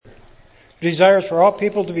who desires for all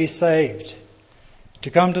people to be saved, to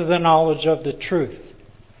come to the knowledge of the truth.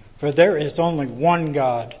 For there is only one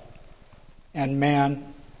God and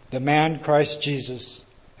man, the man Christ Jesus,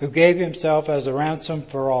 who gave himself as a ransom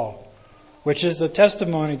for all, which is the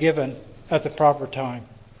testimony given at the proper time.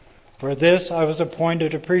 For this I was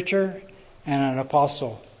appointed a preacher and an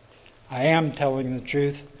apostle. I am telling the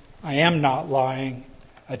truth. I am not lying.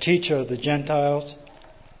 A teacher of the Gentiles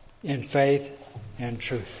in faith and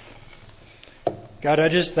truth. God, I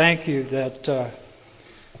just thank you that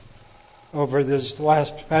over this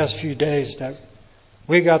past few days that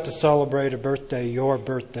we got to celebrate a birthday, your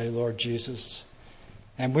birthday, Lord Jesus.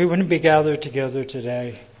 And we wouldn't be gathered together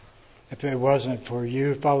today if it wasn't for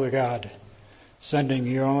you, Father God, sending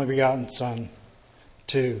your only begotten Son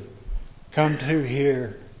to come to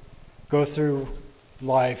here, go through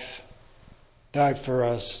life, die for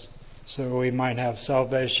us so we might have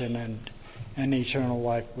salvation and eternal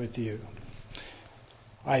life with you.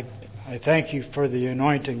 I thank you for the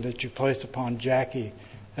anointing that you place upon Jackie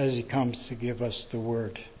as he comes to give us the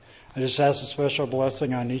word. I just ask a special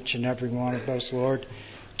blessing on each and every one of us, Lord.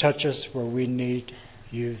 Touch us where we need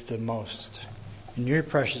you the most. In your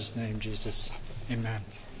precious name, Jesus. Amen.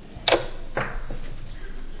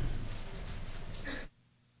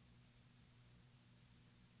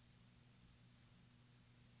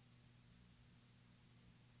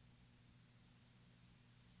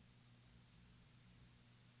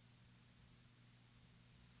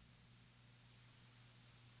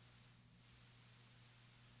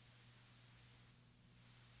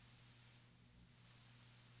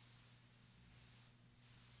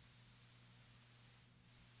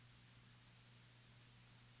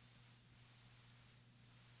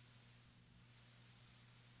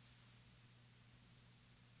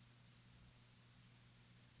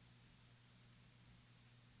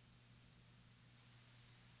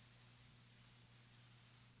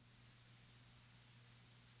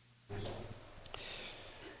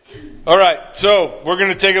 All right, so we're going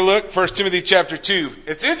to take a look, 1 Timothy chapter 2.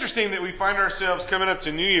 It's interesting that we find ourselves coming up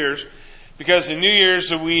to New Year's, because in New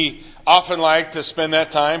Year's we often like to spend that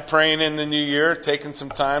time praying in the new year, taking some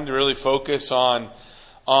time to really focus on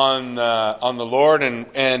the Lord,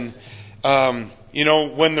 and you know,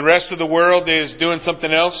 when the rest of the world is doing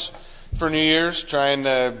something else for New Year's, trying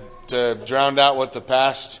to drown out what the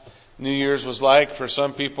past New Year's was like for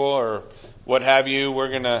some people or what have you, we're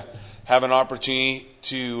going to have an opportunity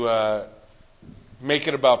to make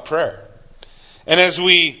it about prayer. And as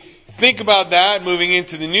we think about that moving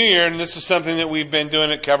into the new year, and this is something that we've been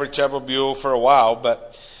doing at Calvary Chapel Buell for a while,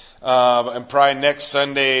 but and probably next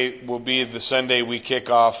Sunday will be the Sunday we kick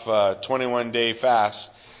off 21-day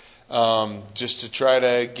fast, just to try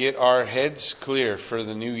to get our heads clear for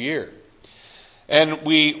the new year. And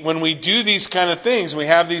when we do these kind of things, we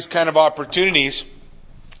have these kind of opportunities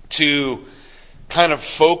to kind of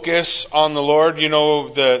focus on the Lord. You know,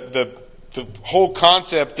 the whole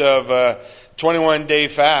concept of 21-day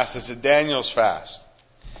fast is a Daniel's fast.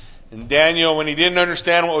 And Daniel, when he didn't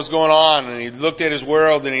understand what was going on, and he looked at his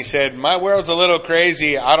world and he said, my world's a little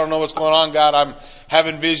crazy. I don't know what's going on, God. I'm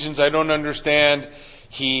having visions I don't understand.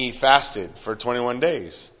 He fasted for 21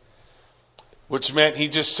 days, which meant he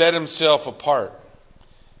just set himself apart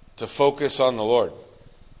to focus on the Lord.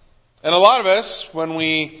 And a lot of us, when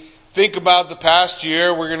we think about the past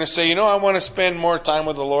year, we're going to say, you know, I want to spend more time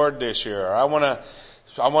with the Lord this year. I want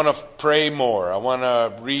to pray more. I want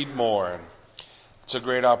to read more. And it's a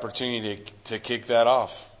great opportunity to kick that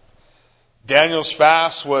off. Daniel's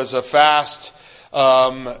fast was a fast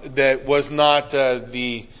that was not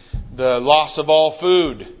the loss of all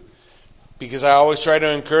food. Because I always try to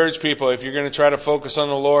encourage people, if you're going to try to focus on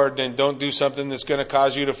the Lord, then don't do something that's going to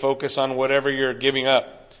cause you to focus on whatever you're giving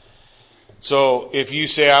up. So if you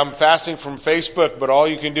say, I'm fasting from Facebook, but all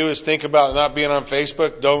you can do is think about not being on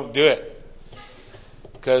Facebook, don't do it.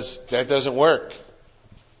 Because that doesn't work.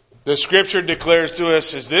 The Scripture declares to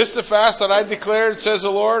us, is this the fast that I declared, says the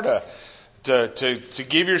Lord? To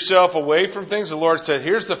give yourself away from things? The Lord said,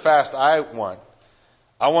 here's the fast I want.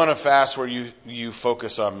 I want a fast where you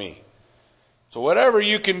focus on me. So whatever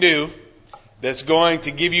you can do that's going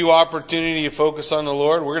to give you opportunity to focus on the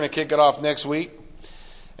Lord, we're going to kick it off next week.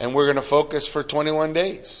 And we're going to focus for 21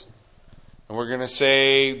 days. And we're going to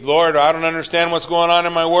say, Lord, I don't understand what's going on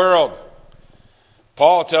in my world.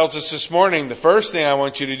 Paul tells us this morning, the first thing I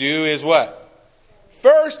want you to do is what?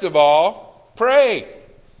 First of all, pray.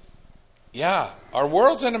 Yeah, our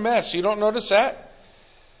world's in a mess. You don't notice that?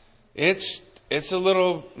 It's a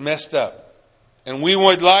little messed up. And we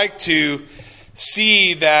would like to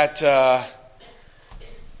see that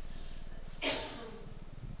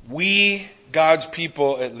we God's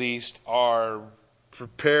people, at least, are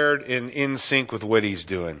prepared and in sync with what he's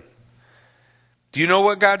doing. Do you know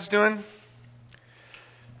what God's doing?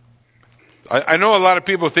 I know a lot of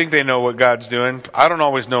people think they know what God's doing. I don't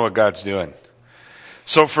always know what God's doing.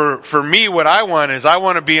 So for me, what I want is I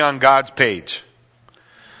want to be on God's page.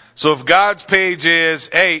 So if God's page is,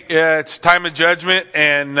 hey, it's time of judgment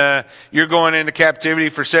and you're going into captivity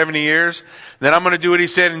for 70 years, then I'm going to do what he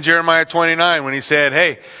said in Jeremiah 29 when he said,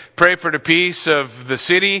 hey, pray for the peace of the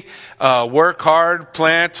city, work hard,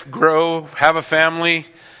 plant, grow, have a family,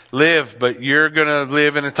 live, but you're going to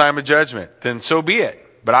live in a time of judgment. Then so be it.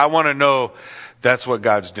 But I want to know that's what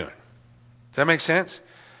God's doing. Does that make sense?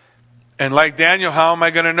 And like Daniel, how am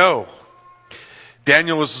I going to know?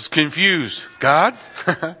 Daniel was confused. God,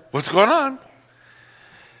 what's going on?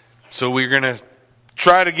 So we're going to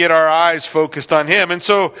try to get our eyes focused on him. And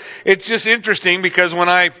so it's just interesting because when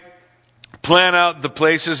I plan out the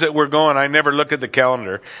places that we're going, I never look at the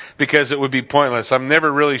calendar because it would be pointless. I'm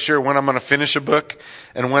never really sure when I'm going to finish a book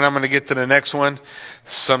and when I'm going to get to the next one.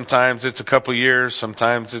 Sometimes it's a couple years,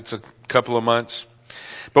 sometimes it's a couple of months.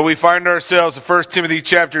 But we find ourselves in 1 Timothy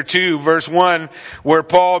chapter 2, verse 1, where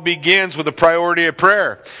Paul begins with the priority of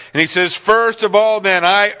prayer. And he says, first of all, then,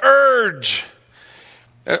 I urge.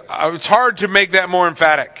 It's hard to make that more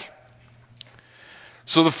emphatic.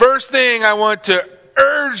 So the first thing I want to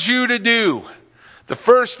urge you to do, the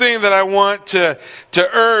first thing that I want to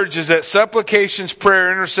urge is that supplications, prayer,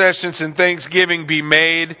 intercessions, and thanksgiving be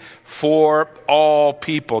made for all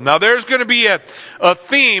people. Now there's going to be a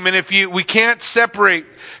theme, and we can't separate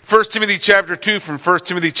 1 Timothy chapter 2 from 1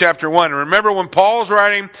 Timothy chapter 1. Remember when Paul's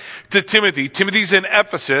writing to Timothy, Timothy's in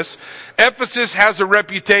Ephesus. Ephesus has a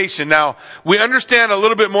reputation. Now, we understand a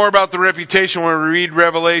little bit more about the reputation when we read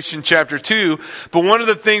Revelation chapter 2, but one of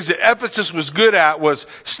the things that Ephesus was good at was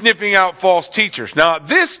sniffing out false teachers. Now, at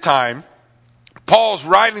this time, Paul's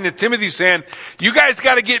writing to Timothy saying, you guys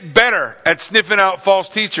got to get better at sniffing out false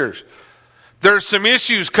teachers. There's some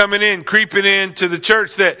issues creeping into the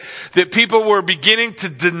church that people were beginning to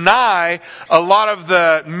deny a lot of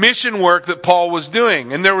the mission work that Paul was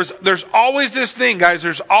doing. And there's always this thing, guys,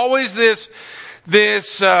 there's always this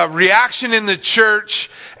reaction in the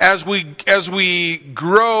church as we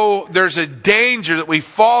grow. There's a danger that we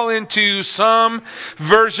fall into some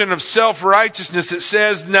version of self-righteousness that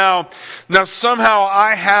says, now somehow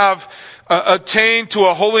I have attained to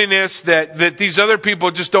a holiness that these other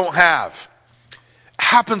people just don't have.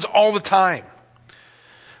 Happens all the time.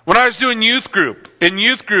 When I was doing youth group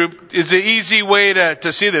is an easy way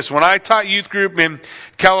to see this. When I taught youth group in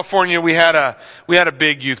California, we had a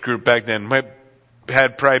big youth group back then. We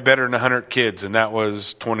had probably better than 100 kids, and that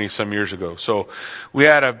was 20 some years ago. So we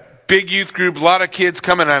had a big youth group, a lot of kids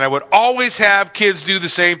coming, and I would always have kids do the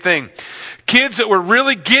same thing. Kids that were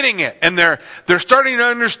really getting it, and they're starting to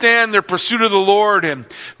understand their pursuit of the Lord and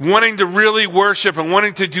wanting to really worship and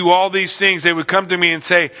wanting to do all these things. They would come to me and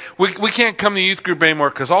say, we can't come to youth group anymore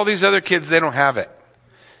because all these other kids, they don't have it.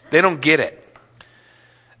 They don't get it.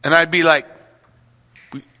 And I'd be like,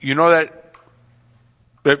 you know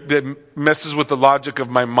that messes with the logic of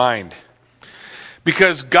my mind.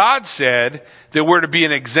 Because God said that we're to be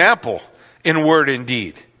an example in word and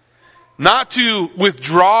deed. Not to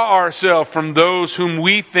withdraw ourselves from those whom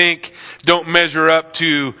we think don't measure up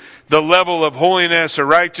to the level of holiness or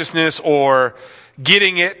righteousness or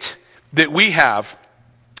getting it that we have.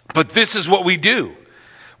 But this is what we do.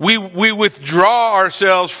 We withdraw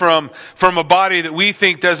ourselves from a body that we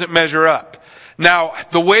think doesn't measure up. Now,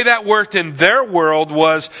 the way that worked in their world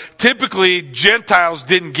was typically Gentiles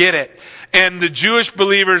didn't get it. And the Jewish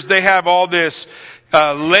believers, they have all this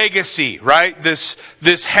legacy, right? This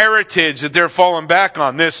heritage that they're falling back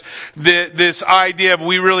on. This idea of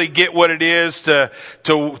we really get what it is to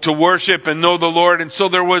worship and know the Lord. And so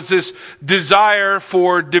there was this desire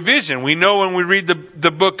for division. We know when we read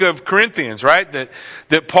the book of Corinthians, right?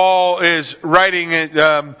 That Paul is writing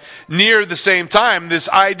near the same time. This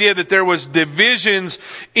idea that there was divisions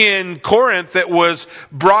in Corinth that was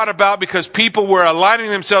brought about because people were aligning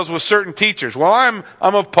themselves with certain teachers. Well, I'm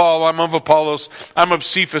of Paul. I'm of Apollos. I'm of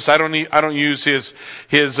Cephas. I don't use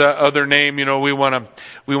his other name. You know, we want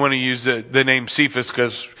to use the name Cephas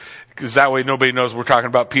because that way nobody knows we're talking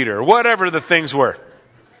about Peter or whatever the things were.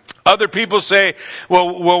 Other people say,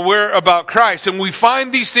 well, we're about Christ. And we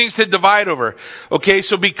find these things to divide over. Okay,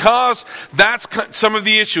 so because that's some of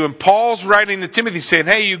the issue. And Paul's writing to Timothy saying,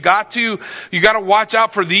 hey, you got to watch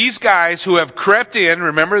out for these guys who have crept in.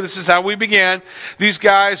 Remember, this is how we began. These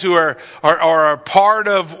guys who are a part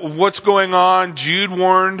of what's going on. Jude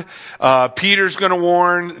warned. Peter's going to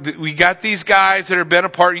warn. We got these guys that have been a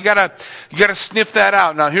part. You got to sniff that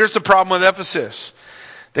out. Now, here's the problem with Ephesus.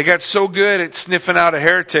 They got so good at sniffing out a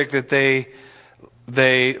heretic that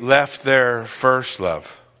they left their first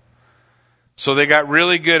love. So they got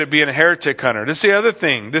really good at being a heretic hunter. This is the other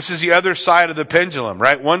thing. This is the other side of the pendulum,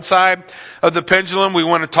 right? One side of the pendulum, we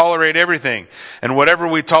want to tolerate everything. And whatever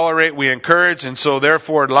we tolerate, we encourage. And so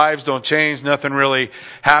therefore, lives don't change. Nothing really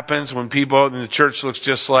happens when people in the church looks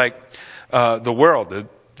just like the world.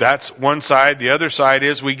 That's one side. The other side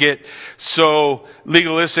is we get so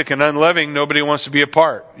legalistic and unloving, nobody wants to be a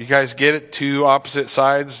part. You guys get it? Two opposite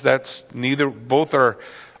sides. That's both are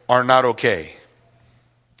not okay.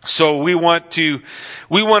 So we want to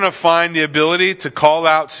find the ability to call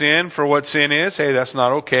out sin for what sin is. Hey, that's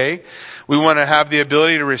not okay. We want to have the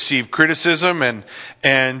ability to receive criticism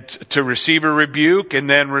and to receive a rebuke and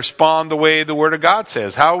then respond the way the Word of God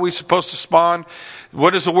says. How are we supposed to respond?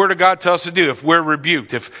 What does the Word of God tell us to do if we're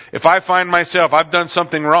rebuked? If I find myself, I've done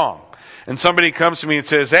something wrong, and somebody comes to me and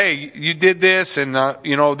says, hey, you did this, and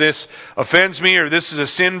this offends me, or this is a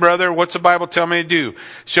sin, brother, what's the Bible tell me to do?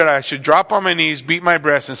 I should drop on my knees, beat my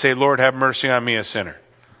breast, and say, Lord, have mercy on me, a sinner.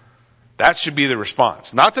 That should be the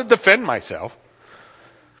response. Not to defend myself,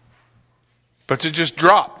 but to just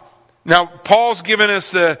drop. Now, Paul's given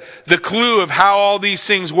us the clue of how all these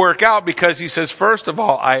things work out, because he says, first of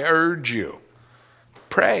all, I urge you.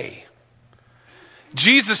 Pray.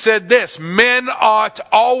 Jesus said this, men ought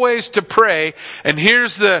always to pray. And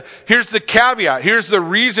here's the caveat. Here's the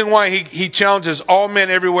reason why he challenges all men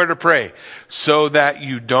everywhere to pray. So that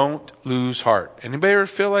you don't lose heart. Anybody ever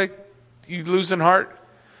feel like you losing heart?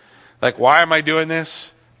 Like, why am I doing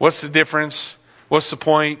this? What's the difference? What's the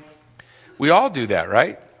point? We all do that,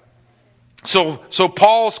 right? So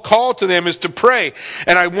Paul's call to them is to pray.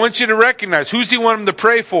 And I want you to recognize, who's he want them to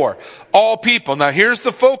pray for? All people. Now here's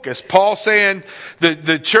the focus. Paul saying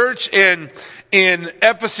the church in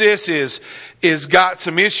Ephesus is got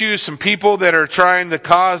some issues, some people that are trying to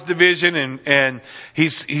cause division, and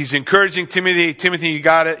he's encouraging Timothy, you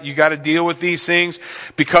got to deal with these things,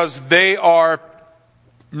 because they are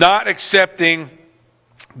not accepting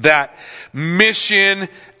that mission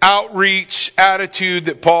outreach attitude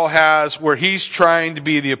that Paul has, where he's trying to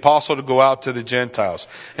be the apostle to go out to the Gentiles.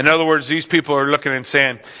 In other words, these people are looking and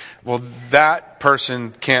saying, well, that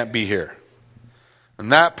person can't be here,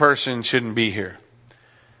 and that person shouldn't be here.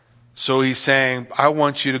 So he's saying, I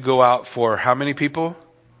want you to go out for how many people?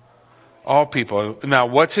 All people. Now,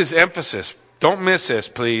 what's his emphasis? Don't miss this,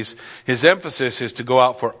 please. His emphasis is to go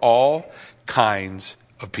out for all kinds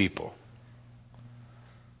of people.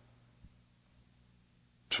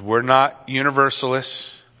 So we're not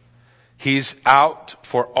universalists. He's out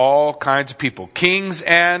for all kinds of people. Kings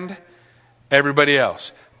and everybody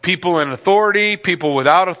else. People in authority, people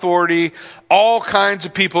without authority, all kinds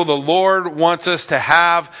of people. The Lord wants us to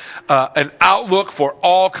have an outlook for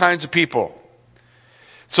all kinds of people.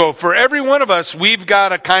 So for every one of us, we've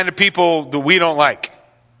got a kind of people that we don't like.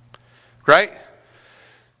 Right?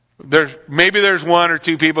 Maybe there's one or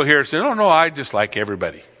two people here who say, oh no, I just like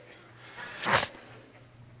everybody.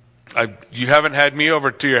 You haven't had me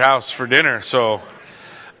over to your house for dinner, so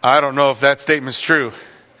I don't know if that statement's true.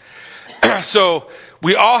 So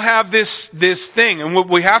we all have this thing, and what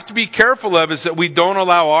we have to be careful of is that we don't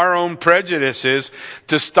allow our own prejudices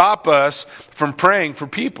to stop us from praying for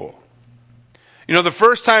people. You know, the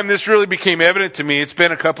first time this really became evident to me, it's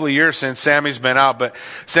been a couple of years since Sammy's been out, but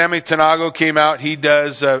Sammy Tanago came out. He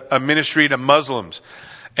does a ministry to Muslims.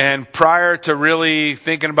 And prior to really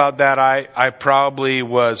thinking about that, I probably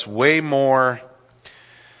was way more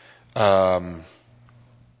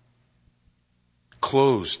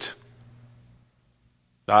closed.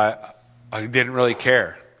 I didn't really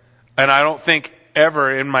care. And I don't think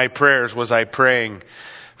ever in my prayers was I praying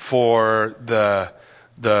for the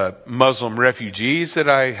Muslim refugees that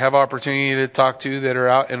I have opportunity to talk to that are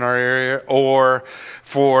out in our area, or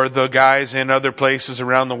for the guys in other places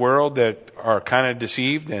around the world that are kind of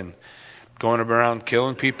deceived and going around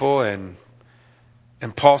killing people. And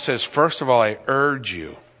Paul says, first of all, I urge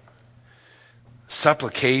you,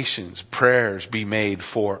 supplications, prayers be made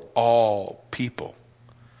for all people.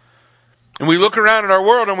 And we look around at our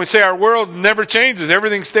world and we say our world never changes.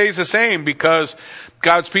 Everything stays the same because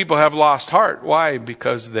God's people have lost heart. Why?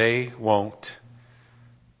 Because they won't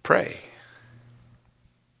pray.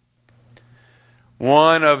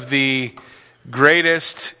 One of the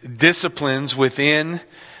greatest disciplines within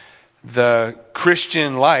the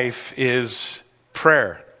Christian life is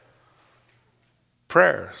prayer.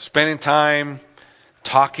 Prayer. Spending time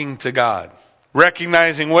talking to God.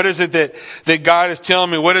 Recognizing what is it that God is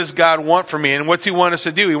telling me. What does God want from me? And what's He want us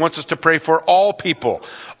to do? He wants us to pray for all people.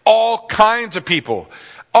 All kinds of people.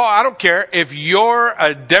 Oh, I don't care. If you're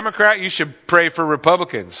a Democrat, you should pray for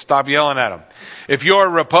Republicans. Stop yelling at them. If you're a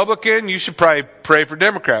Republican, you should probably pray for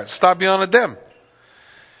Democrats. Stop yelling at them.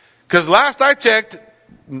 Because last I checked,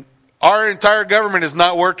 our entire government is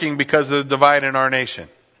not working because of the divide in our nation.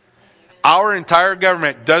 Our entire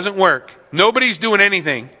government doesn't work. Nobody's doing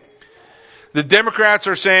anything. The Democrats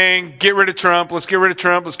are saying, get rid of Trump, let's get rid of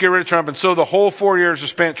Trump, let's get rid of Trump. And so the whole 4 years are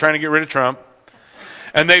spent trying to get rid of Trump.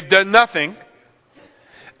 And they've done nothing.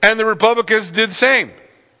 And the Republicans did the same.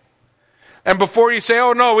 And before you say,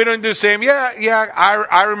 oh no, we don't do the same. Yeah,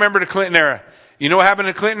 I remember the Clinton era. You know what happened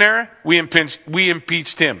in the Clinton era? We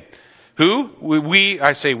impeached him. Who?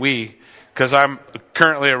 I say we, because I'm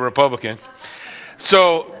currently a Republican.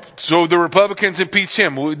 So the Republicans impeached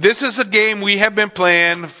him. This is a game we have been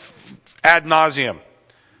playing ad nauseum.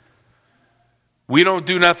 We don't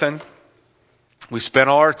do nothing. We spend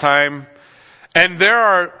all our time. And there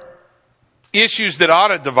are issues that ought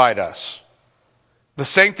to divide us. The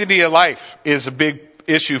sanctity of life is a big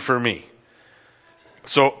issue for me.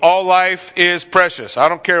 So all life is precious. I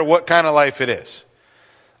don't care what kind of life it is.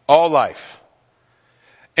 All life.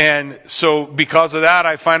 And so because of that,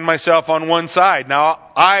 I find myself on one side. Now,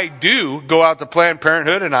 I do go out to Planned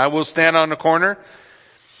Parenthood and I will stand on the corner.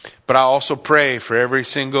 But I also pray for every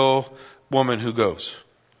single woman who goes.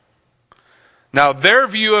 Now, their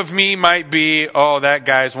view of me might be, oh, that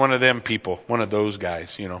guy's one of them people, one of those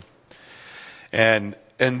guys, you know. And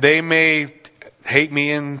they may hate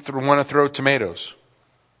me and want to throw tomatoes.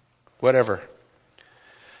 Whatever.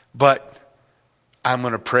 But I'm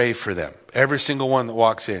going to pray for them. Every single one that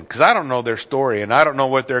walks in. Because I don't know their story and I don't know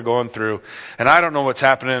what they're going through. And I don't know what's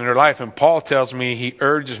happening in their life. And Paul tells me, he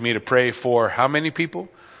urges me to pray for how many people?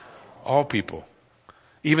 All people.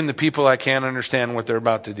 Even the people I can't understand what they're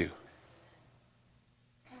about to do.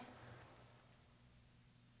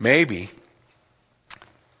 Maybe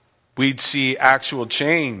we'd see actual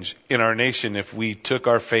change in our nation if we took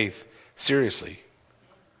our faith seriously.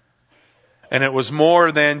 And it was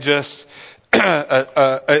more than just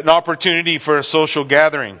an opportunity for a social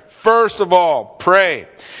gathering. First of all, pray.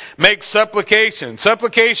 Make supplication.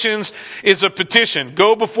 Supplications is a petition.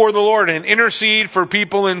 Go before the Lord and intercede for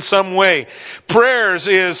people in some way. Prayers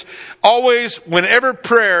is always, whenever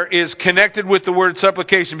prayer is connected with the word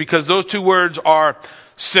supplication, because those two words are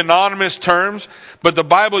synonymous terms, but the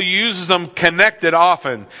Bible uses them connected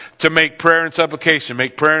often to make prayer and supplication.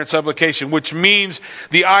 Make prayer and supplication, which means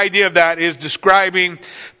the idea of that is describing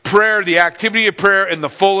prayer, the activity of prayer in the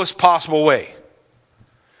fullest possible way.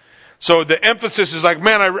 So the emphasis is like,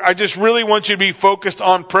 man, I just really want you to be focused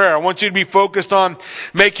on prayer. I want you to be focused on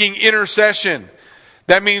making intercession.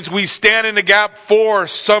 That means we stand in the gap for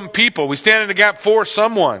some people. We stand in the gap for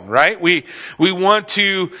someone, right? We want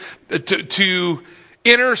to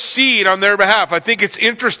intercede on their behalf. I think it's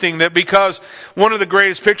interesting that because one of the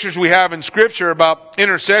greatest pictures we have in Scripture about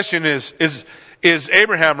intercession is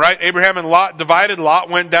Abraham, right? Abraham and Lot divided. Lot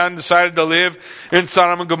went down and decided to live in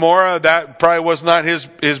Sodom and Gomorrah. That probably was not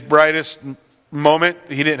his brightest moment.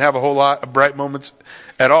 He didn't have a whole lot of bright moments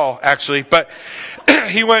at all, actually. But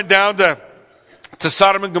he went down to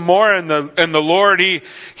Sodom and Gomorrah, and the Lord, he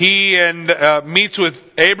meets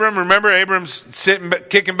with Abram. Remember, Abram's sitting,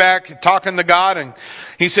 kicking back, talking to God, and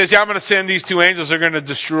he says, yeah, I'm going to send these two angels. They're going to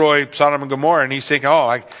destroy Sodom and Gomorrah. And he's thinking, oh,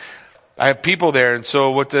 I have people there. And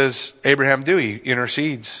so what does Abraham do? He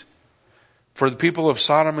intercedes for the people of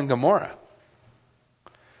Sodom and Gomorrah.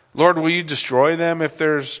 Lord, will you destroy them if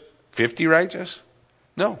there's 50 righteous?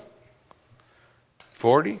 No.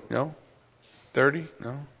 40? No. 30?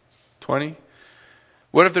 No. 20?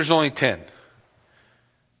 What if there's only 10?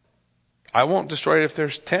 I won't destroy it if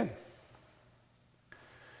there's 10.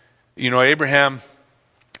 You know, Abraham,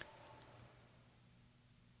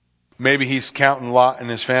 maybe he's counting Lot and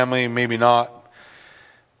his family, maybe not.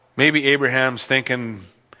 Maybe Abraham's thinking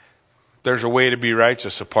there's a way to be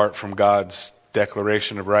righteous apart from God's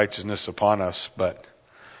declaration of righteousness upon us, but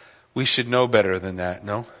we should know better than that,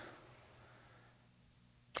 no?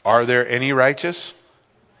 Are there any righteous?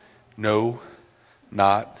 No.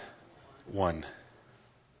 Not one.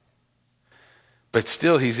 But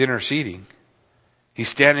still he's interceding. He's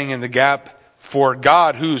standing in the gap for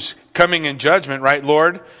God who's coming in judgment, right?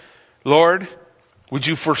 Lord, Would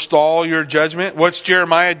you forestall your judgment? What's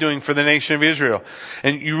Jeremiah doing for the nation of Israel?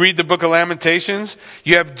 And you read the book of Lamentations,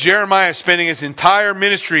 you have Jeremiah spending his entire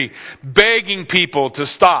ministry begging people to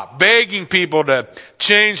stop, begging people to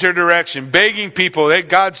change their direction, begging people that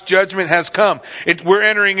God's judgment has come. We're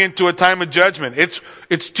entering into a time of judgment.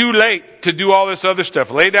 It's too late to do all this other stuff.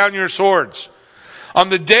 Lay down your swords. On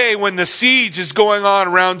the day when the siege is going on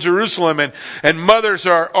around Jerusalem and mothers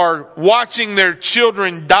are watching their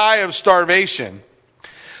children die of starvation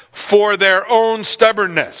for their own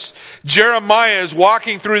stubbornness, Jeremiah is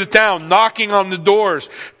walking through the town, knocking on the doors,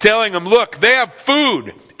 telling them, look, they have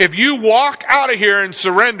food. If you walk out of here and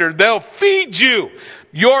surrender, they'll feed you.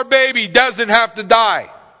 Your baby doesn't have to die.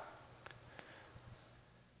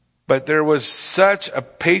 But there was such a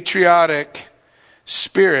patriotic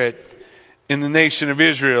spirit in the nation of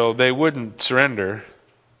Israel, they wouldn't surrender.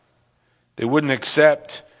 They wouldn't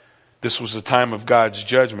accept this was a time of God's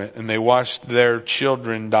judgment, and they watched their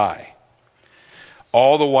children die.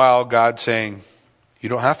 All the while, God saying, you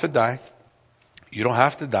don't have to die. You don't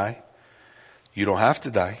have to die. You don't have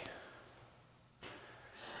to die.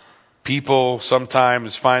 People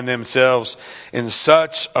sometimes find themselves in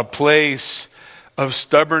such a place of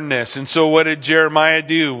stubbornness. And so what did Jeremiah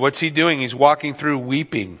do? What's he doing? He's walking through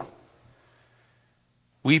weeping.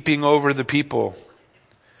 Weeping over the people.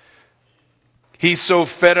 He's so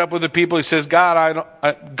fed up with the people. He says, God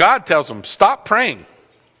tells him, stop praying.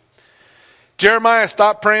 Jeremiah,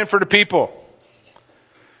 stop praying for the people.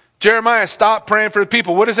 Jeremiah, stop praying for the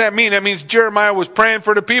people. What does that mean? That means Jeremiah was praying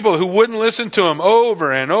for the people who wouldn't listen to him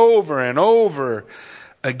over and over and over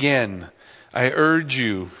again. I urge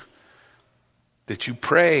you that you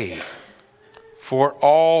pray for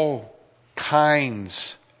all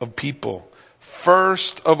kinds of people.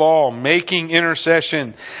 First of all, making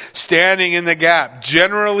intercession, standing in the gap,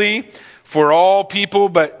 generally for all people,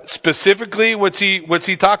 but specifically, what's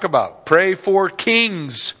he talk about? Pray for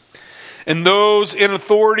kings and those in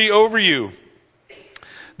authority over you.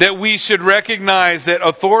 That we should recognize that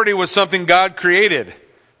authority was something God created,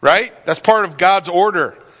 right? That's part of God's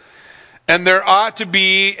order. And there ought to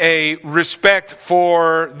be a respect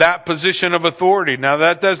for that position of authority. Now,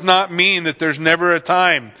 that does not mean that there's never a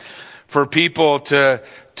time for people to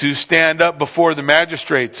stand up before the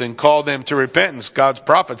magistrates and call them to repentance. God's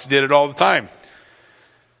prophets did it all the time.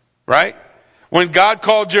 Right? When God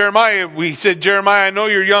called Jeremiah, we said, Jeremiah, I know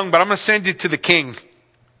you're young, but I'm going to send you to the king.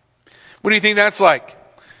 What do you think that's like?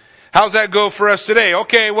 How's that go for us today?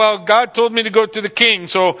 Okay, well, God told me to go to the king,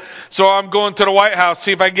 so I'm going to the White House,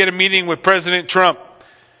 see if I can get a meeting with President Trump.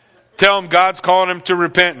 Tell him God's calling him to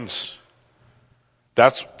repentance.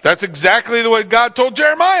 That's exactly the way God told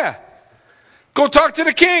Jeremiah. Go talk to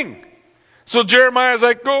the king. So Jeremiah's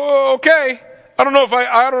like, oh, okay. I don't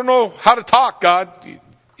know how to talk, God.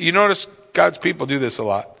 You notice God's people do this a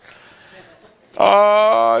lot.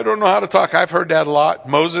 I don't know how to talk. I've heard that a lot.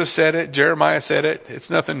 Moses said it. Jeremiah said it. It's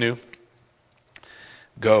nothing new.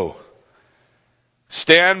 Go.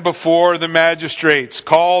 Stand before the magistrates.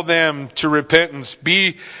 Call them to repentance.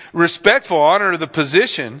 Be respectful. Honor the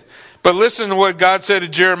position. But listen to what God said to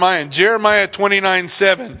Jeremiah. In Jeremiah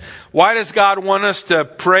 29:7. Why does God want us to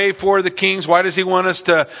pray for the kings? Why does he want us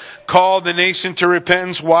to call the nation to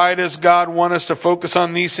repentance? Why does God want us to focus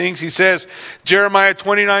on these things? He says, Jeremiah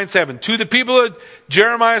 29:7. To the people that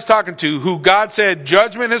Jeremiah is talking to, who God said,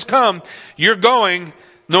 judgment has come. You're going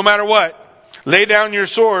no matter what. Lay down your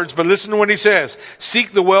swords. But listen to what he says.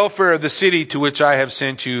 Seek the welfare of the city to which I have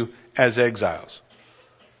sent you as exiles.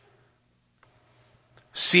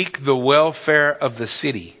 Seek the welfare of the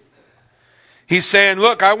city. He's saying,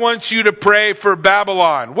 look, I want you to pray for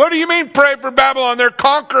Babylon. What do you mean pray for Babylon? They're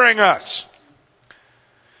conquering us.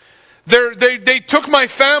 They took my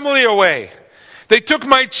family away. They took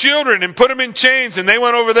my children and put them in chains, and they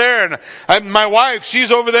went over there. And my wife,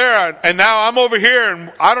 she's over there, and now I'm over here,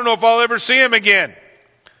 and I don't know if I'll ever see him again.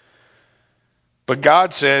 But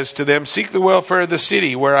God says to them, seek the welfare of the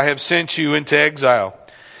city where I have sent you into exile.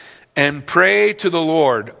 And pray to the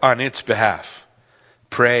Lord on its behalf.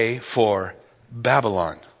 Pray for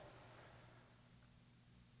Babylon.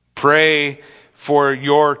 Pray for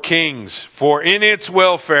your kings, for in its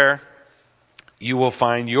welfare you will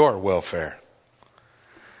find your welfare.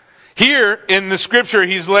 Here in the scripture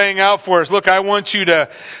he's laying out for us, look, I want you to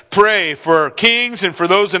pray for kings and for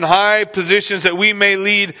those in high positions that we may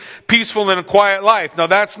lead peaceful and a quiet life. Now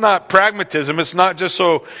that's not pragmatism. It's not just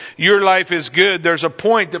so your life is good. There's a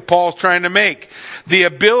point that Paul's trying to make. The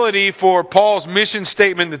ability for Paul's mission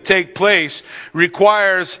statement to take place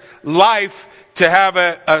requires life to have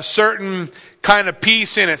a certain kind of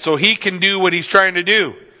peace in it so he can do what he's trying to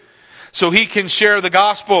do. So he can share the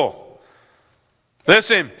gospel.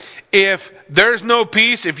 Listen, if there's no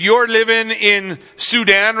peace, if you're living in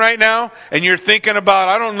Sudan right now and you're thinking about,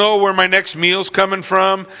 I don't know where my next meal's coming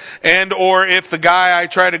from, and or if the guy I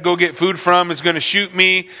try to go get food from is going to shoot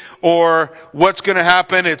me, or what's going to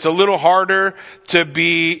happen, it's a little harder to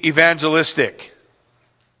be evangelistic.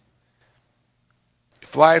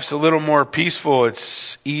 If life's a little more peaceful,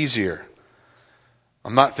 it's easier.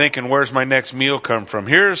 I'm not thinking, where's my next meal come from?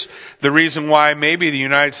 Here's the reason why maybe the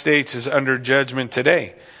United States is under judgment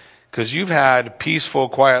today. Because you've had a peaceful,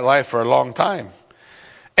 quiet life for a long time.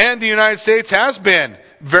 And the United States has been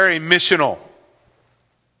very missional.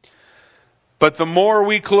 But the more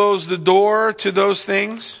we close the door to those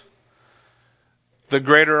things, the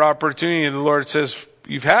greater opportunity. The Lord says,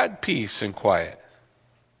 you've had peace and quiet.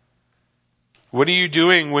 What are you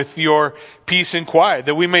doing with your peace and quiet?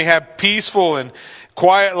 That we may have peaceful and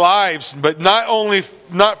quiet lives, but not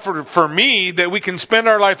for me, that we can spend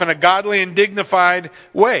our life in a godly and dignified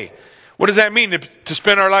way. What does that mean, to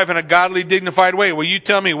spend our life in a godly, dignified way? Well, you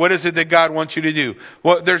tell me, what is it that God wants you to do?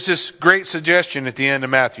 Well, there's this great suggestion at the end of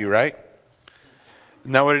Matthew, right?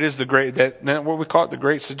 Isn't that what it is? Isn't that what we call it? The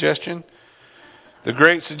great suggestion? The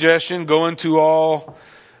great suggestion, go into all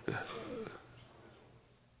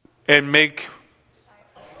and make...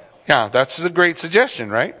 Yeah, that's the great suggestion,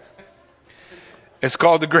 right? It's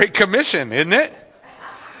called the Great Commission, isn't it?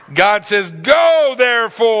 God says, go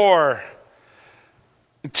therefore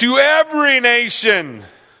to every nation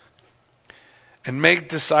and make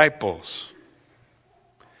disciples.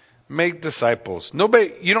 Make disciples.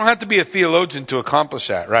 You don't have to be a theologian to accomplish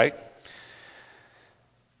that, right?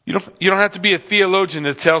 You don't have to be a theologian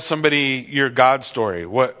to tell somebody your God story,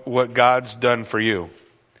 what God's done for you,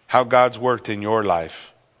 how God's worked in your life.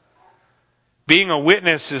 Being a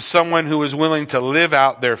witness is someone who is willing to live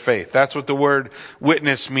out their faith. That's what the word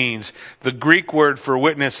witness means. The Greek word for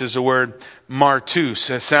witness is the word martus.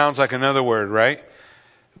 It sounds like another word, right?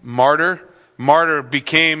 Martyr. Martyr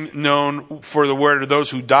became known for the word of those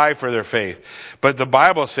who die for their faith. But the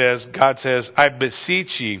Bible says, God says, I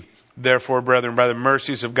beseech ye, therefore, brethren, by the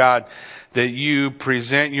mercies of God, that you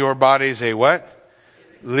present your bodies a what?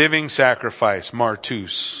 Living sacrifice,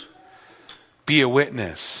 martus. Be a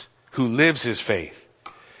witness who lives his faith.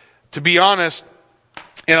 To be honest,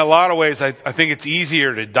 in a lot of ways, I think it's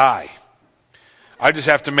easier to die. I just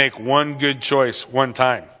have to make one good choice one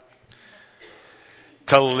time.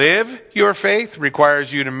 To live your faith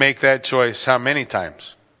requires you to make that choice how many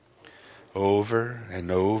times? Over and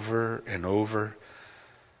over and over.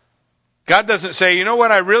 God doesn't say, you know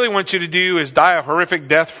what I really want you to do is die a horrific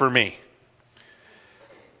death for me.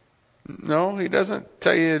 No, he doesn't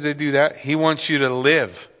tell you to do that. He wants you to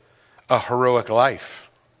live a heroic life.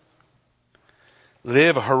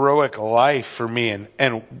 Live a heroic life for me.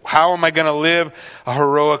 And how am I going to live a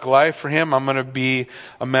heroic life for him? I'm going to be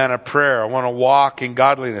a man of prayer. I want to walk in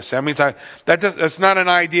godliness. That means that's not an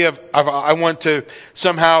idea of I want to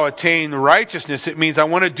somehow attain righteousness. It means I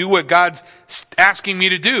want to do what God's asking me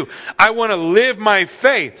to do. I want to live my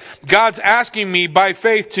faith. God's asking me by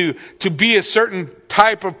faith to be a certain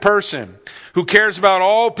type of person who cares about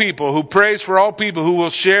all people, who prays for all people, who will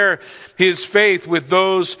share his faith with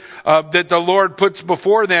those that the Lord puts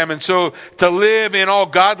before them. And so to live in all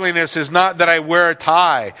godliness is not that I wear a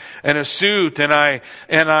tie and a suit and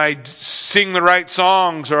I sing the right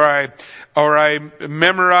songs or I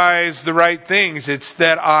memorize the right things. It's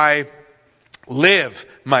that I live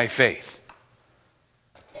my faith.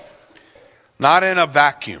 Not in a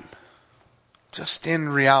vacuum, just in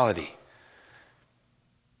reality.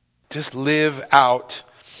 Just live out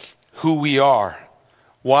who we are.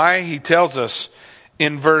 Why? He tells us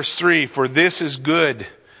in verse 3, for this is good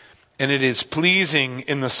and it is pleasing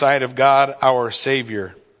in the sight of God our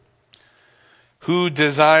Savior, who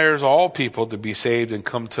desires all people to be saved and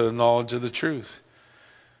come to the knowledge of the truth.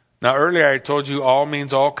 Now earlier I told you all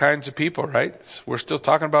means all kinds of people, right? We're still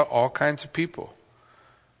talking about all kinds of people.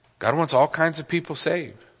 God wants all kinds of people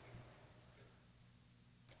saved.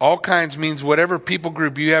 All kinds means whatever people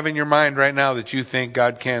group you have in your mind right now that you think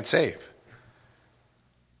God can't save.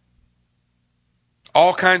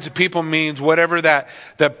 All kinds of people means whatever that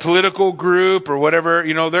political group or whatever,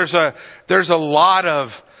 there's a lot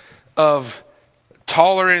of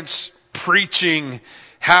tolerance preaching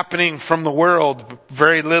happening from the world.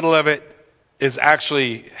 Very little of it is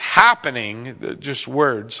actually happening, just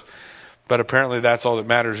words. But apparently that's all that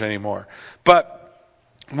matters anymore. But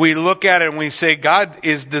we look at it and we say God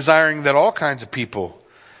is desiring that all kinds of people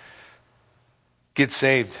get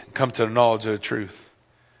saved, come to the knowledge of the truth.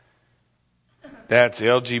 That's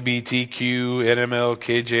LGBTQ, NML,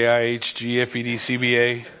 KJIH, GFED,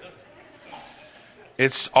 CBA.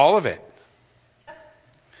 It's all of it.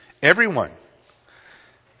 Everyone.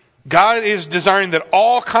 God is desiring that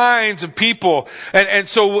all kinds of people, and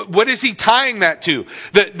so what is he tying that to?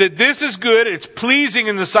 That this is good, it's pleasing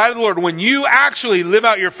in the sight of the Lord when you actually live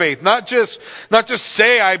out your faith, not just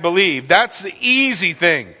say I believe. That's the easy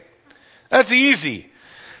thing. That's easy.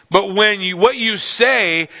 But when what you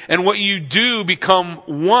say and what you do become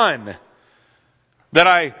one, that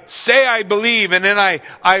I say I believe and then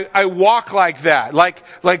I walk like that.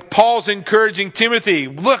 Like Paul's encouraging Timothy.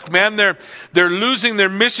 Look, man, they're losing their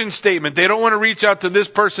mission statement. They don't want to reach out to this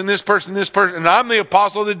person, this person, this person. And I'm the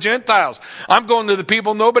apostle of the Gentiles. I'm going to the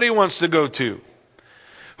people nobody wants to go to.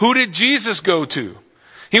 Who did Jesus go to?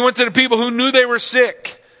 He went to the people who knew they were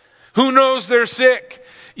sick. Who knows they're sick?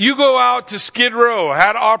 You go out to Skid Row. I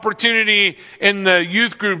had opportunity in the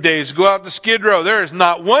youth group days to go out to Skid Row. There is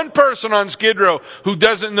not one person on Skid Row who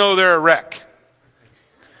doesn't know they're a wreck.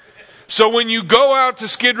 So when you go out to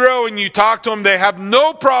Skid Row and you talk to them, they have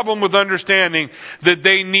no problem with understanding that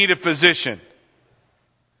they need a physician.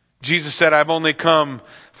 Jesus said, I've only come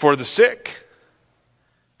for the sick.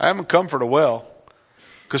 I haven't come for the well.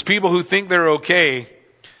 Because people who think they're okay,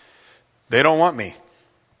 they don't want me.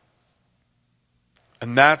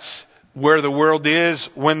 And that's where the world is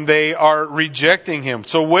when they are rejecting him.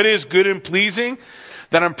 So what is good and pleasing?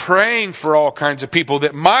 That I'm praying for all kinds of people.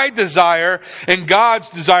 That my desire and God's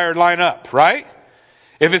desire line up, right?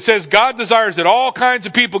 If it says God desires that all kinds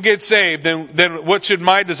of people get saved, then what should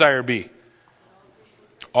my desire be?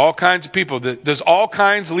 All kinds of people. Does all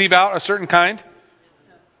kinds leave out a certain kind?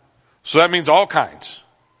 So that means all kinds.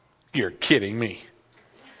 You're kidding me.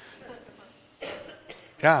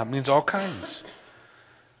 Yeah, it means all kinds.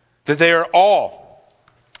 That they are all.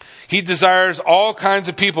 He desires all kinds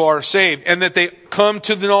of people are saved and that they come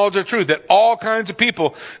to the knowledge of the truth. That all kinds of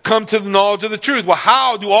people come to the knowledge of the truth. Well,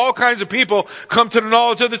 how do all kinds of people come to the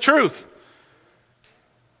knowledge of the truth?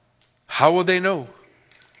 How will they know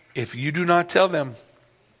if you do not tell them?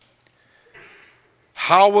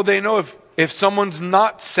 How will they know if someone's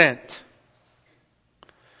not sent?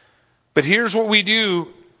 But here's what we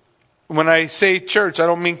do. When I say church, I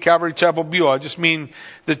don't mean Calvary Chapel Beulah. I just mean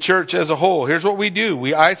the church as a whole. Here's what we do.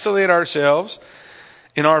 We isolate ourselves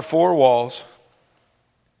in our four walls.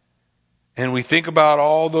 And we think about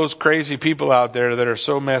all those crazy people out there that are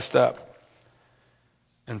so messed up.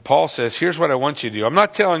 And Paul says, here's what I want you to do. I'm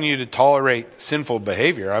not telling you to tolerate sinful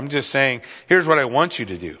behavior. I'm just saying, here's what I want you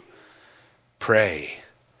to do. Pray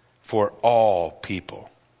for all people.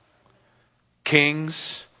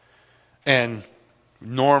 Kings and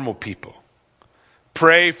normal people.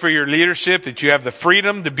 Pray for your leadership, that you have the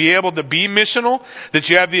freedom to be able to be missional, that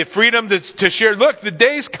you have the freedom to share. Look, the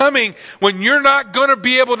day's coming when you're not going to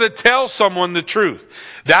be able to tell someone the truth.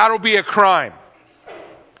 That'll be a crime.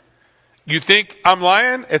 You think I'm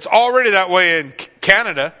lying? It's already that way in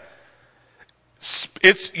Canada.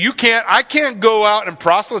 I can't go out and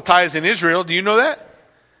proselytize in Israel. Do you know that?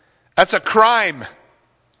 That's a crime.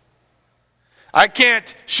 I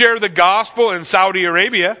can't share the gospel in Saudi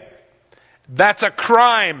Arabia. That's a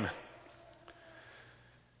crime.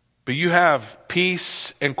 But you have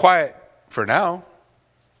peace and quiet for now.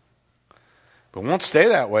 But it won't stay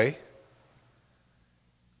that way.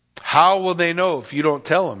 How will they know if you don't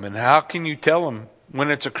tell them? And how can you tell them when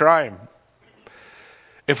it's a crime?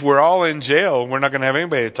 If we're all in jail, we're not going to have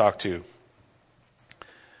anybody to talk to.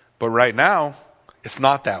 But right now, it's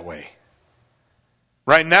not that way.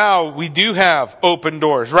 Right now, we do have open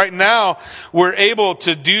doors. Right now, we're able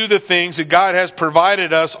to do the things that God has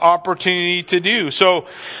provided us opportunity to do. So,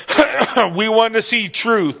 we want to see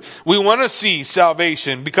truth. We want to see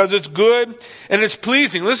salvation because it's good and it's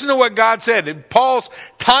pleasing. Listen to what God said. And Paul's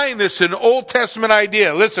tying this to an Old Testament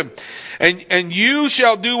idea. Listen. And you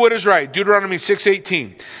shall do what is right. Deuteronomy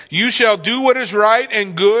 6:18. You shall do what is right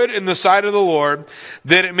and good in the sight of the Lord,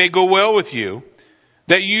 that it may go well with you.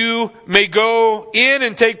 That you may go in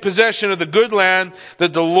and take possession of the good land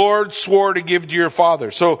that the Lord swore to give to your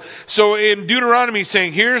father. So in Deuteronomy, he's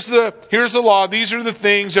saying, here's the law. These are the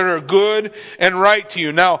things that are good and right to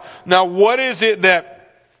you. Now, what is it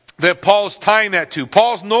that Paul's tying that to?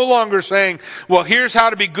 Paul's no longer saying, well, here's how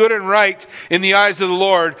to be good and right in the eyes of the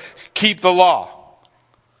Lord. Keep the law.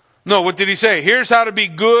 No, what did he say? Here's how to be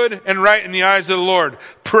good and right in the eyes of the Lord.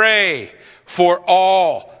 Pray for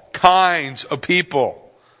all kinds of people.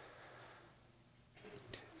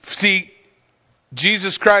 See,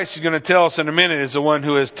 Jesus Christ is going to tell us in a minute is the one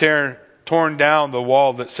who has torn down the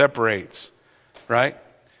wall that separates, right?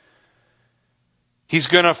 He's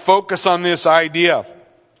going to focus on this idea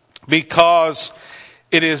because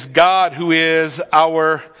it is God who is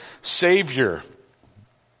our Savior.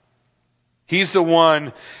 He's the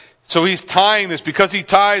one. So he's tying this, because he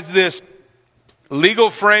ties this legal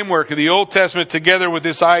framework of the Old Testament together with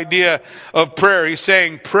this idea of prayer. He's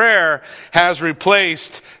saying prayer has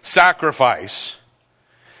replaced sacrifice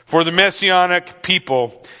for the Messianic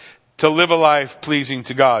people to live a life pleasing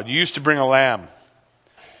to God. You used to bring a lamb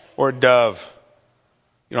or a dove.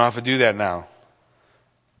 You don't have to do that now.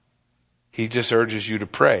 He just urges you to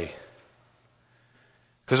pray.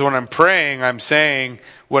 Because when I'm praying, I'm saying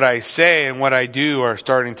what I say and what I do are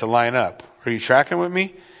starting to line up. Are you tracking with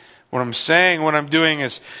me? What I'm saying, what I'm doing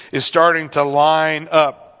is starting to line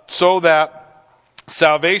up so that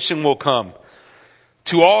salvation will come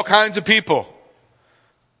to all kinds of people.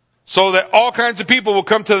 So that all kinds of people will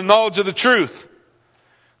come to the knowledge of the truth.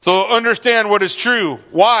 So they'll understand what is true.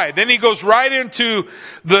 Why? Then he goes right into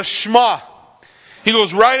the Shema. He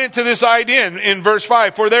goes right into this idea in verse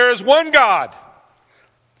 5. For there is one God.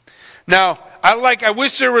 Now, I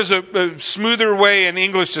wish there was a smoother way in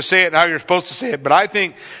English to say it, how you're supposed to say it, but I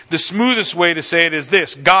think the smoothest way to say it is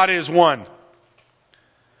this: God is one.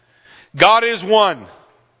 God is one.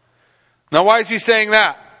 Now, why is he saying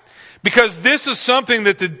that? Because this is something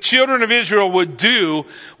that the children of Israel would do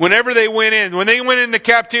whenever they went in. When they went into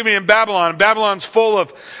captivity in Babylon, Babylon's full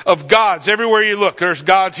of gods. Everywhere you look, there's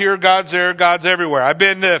gods here, gods there, gods everywhere. I've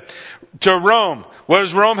been to Rome. What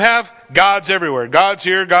does Rome have? Gods everywhere. Gods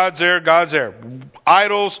here, gods there, gods there.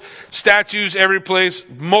 Idols, statues, every place,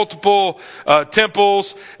 multiple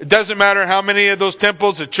temples. It doesn't matter how many of those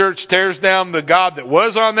temples the church tears down the god that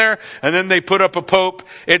was on there, and then they put up a pope.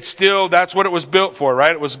 It's still, that's what it was built for,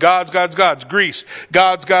 right? It was gods, gods, gods. Greece,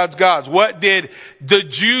 gods, gods, gods. What did the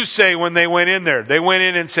Jews say when they went in there? They went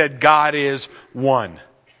in and said, God is one.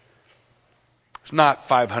 There's not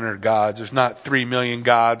 500 gods. There's not 3 million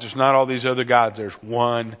gods. There's not all these other gods. There's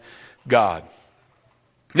one God.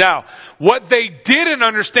 Now, what they didn't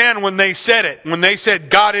understand when they said it, when they said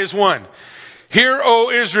God is one. Hear, O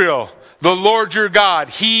Israel, the Lord your God,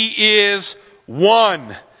 He is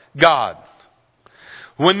one God.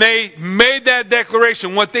 When they made that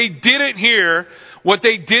declaration, what they didn't hear, what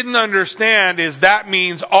they didn't understand is that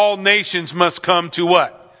means all nations must come to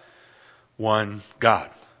what? One God.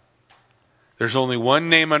 There's only one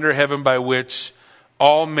name under heaven by which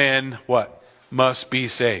all men, what? Must be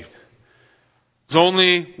saved. There's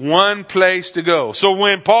only one place to go. So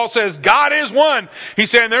when Paul says God is one,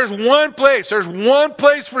 he's saying there's one place. There's one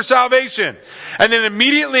place for salvation. And then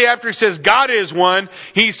immediately after he says God is one,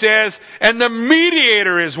 he says, and the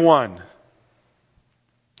mediator is one.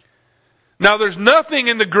 Now there's nothing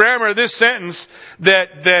in the grammar of this sentence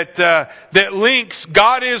that links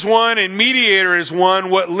God is one and mediator is one.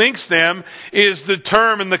 What links them is the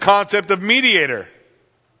term and the concept of mediator.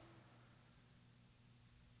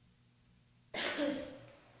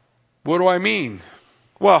 What do I mean?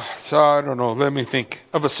 Well, I don't know. Let me think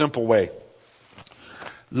of a simple way.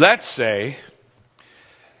 Let's say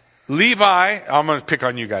Levi, I'm going to pick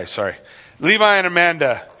on you guys, sorry. Levi and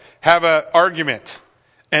Amanda have an argument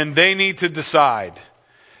and they need to decide.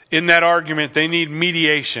 In that argument, they need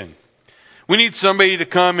mediation. We need somebody to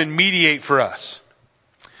come and mediate for us.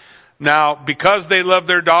 Now, because they love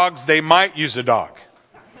their dogs, they might use a dog.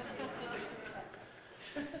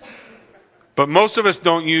 But most of us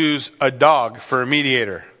don't use a dog for a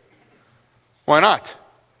mediator. Why not?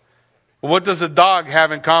 Well, what does a dog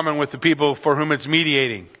have in common with the people for whom it's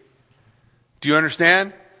mediating? Do you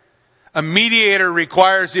understand? A mediator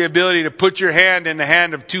requires the ability to put your hand in the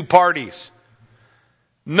hand of two parties.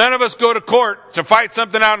 None of us go to court to fight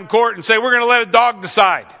something out in court and say, we're going to let a dog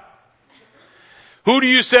decide. Who do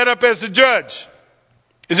you set up as the judge?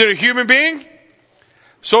 Is it a human being?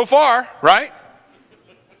 So far, right?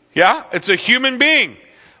 Yeah, it's a human being.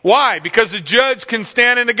 Why? Because the judge can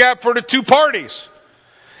stand in the gap for the two parties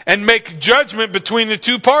and make judgment between the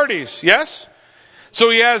two parties. Yes? So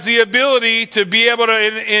he has the ability to be able to,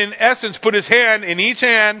 in essence, put his hand in each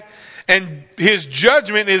hand, and his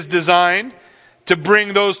judgment is designed to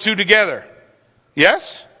bring those two together.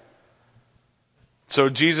 Yes? So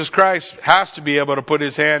Jesus Christ has to be able to put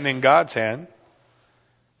his hand in God's hand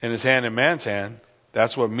and his hand in man's hand.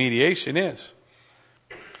 That's what mediation is.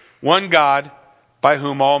 One God by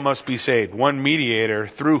whom all must be saved. One mediator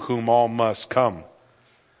through whom all must come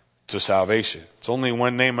to salvation. It's only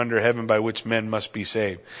one name under heaven by which men must be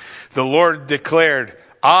saved. The Lord declared,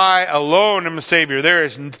 I alone am a Savior. There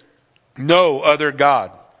is no other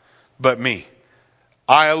God but me.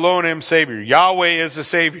 I alone am Savior. Yahweh is the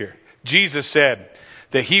Savior. Jesus said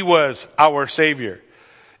that He was our Savior.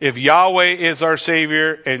 If Yahweh is our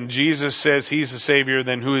Savior and Jesus says He's the Savior,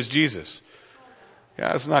 then who is Jesus?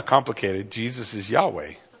 Yeah, it's not complicated. Jesus is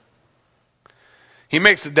Yahweh. He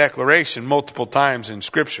makes the declaration multiple times in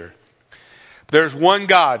Scripture. There's one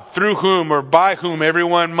God through whom or by whom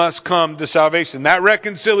everyone must come to salvation. That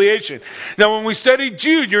reconciliation. Now when we studied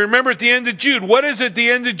Jude, you remember at the end of Jude, what is at the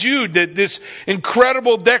end of Jude? That this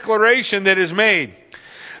incredible declaration that is made.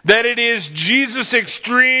 That it is Jesus'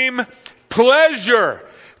 extreme pleasure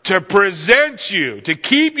to present you, to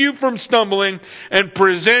keep you from stumbling and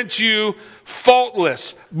present you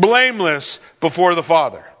faultless, blameless before the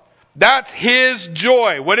Father. That's His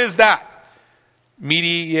joy. What is that?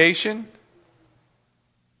 Mediation?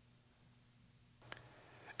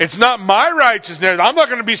 It's not my righteousness. I'm not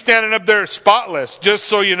going to be standing up there spotless, just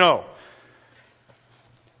so you know.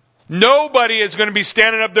 Nobody is going to be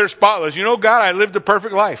standing up there spotless. You know, God, I lived a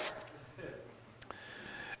perfect life.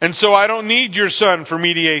 And so I don't need your Son for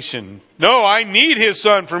mediation. No, I need His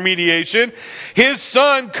Son for mediation. His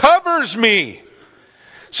Son covers me.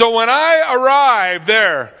 So when I arrive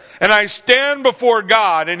there and I stand before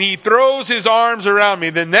God and He throws His arms around me,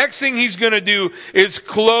 the next thing He's going to do is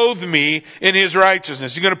clothe me in His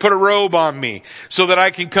righteousness. He's going to put a robe on me so that I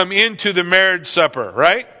can come into the marriage supper,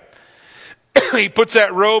 right? He puts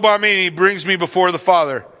that robe on me and He brings me before the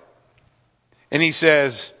Father. And He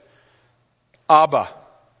says, Abba,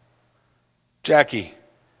 Jackie,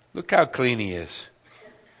 look how clean he is.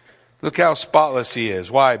 Look how spotless he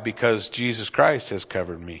is. Why? Because Jesus Christ has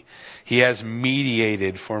covered me. He has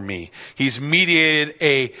mediated for me. He's mediated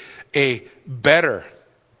a better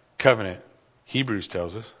covenant, Hebrews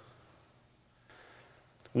tells us.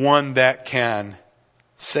 One that can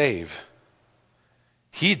save.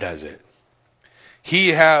 He does it. He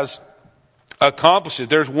has accomplished it.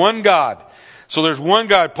 There's one God. So there's one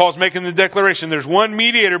God. Paul's making the declaration. There's one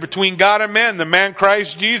mediator between God and man, the man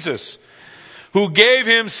Christ Jesus, who gave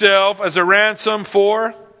Himself as a ransom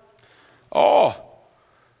for all.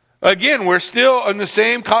 Again, we're still in the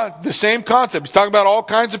same concept. He's talking about all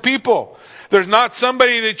kinds of people. There's not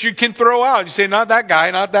somebody that you can throw out. You say, not that guy,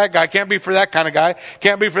 not that guy. Can't be for that kind of guy.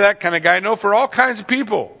 Can't be for that kind of guy. No, for all kinds of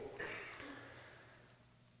people.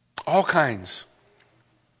 All kinds.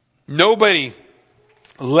 Nobody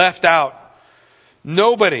left out.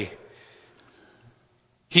 Nobody.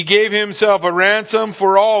 He gave Himself a ransom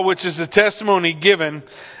for all, which is the testimony given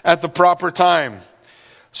at the proper time.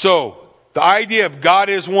 So, the idea of God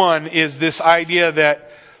is one is this idea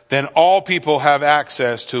that then all people have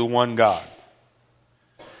access to one God.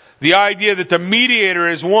 The idea that the mediator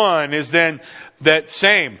is one is then that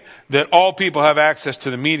same, that all people have access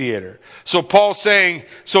to the mediator. So Paul's saying,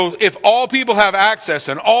 so if all people have access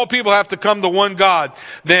and all people have to come to one God,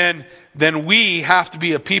 then we have to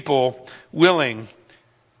be a people willing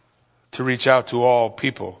to reach out to all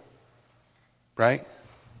people. Right?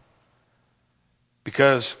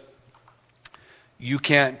 Because you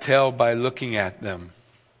can't tell by looking at them.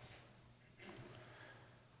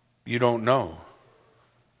 You don't know.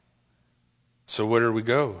 So where do we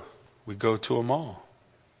go? We go to them all.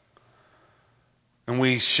 And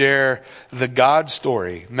we share the God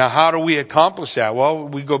story. Now, how do we accomplish that? Well,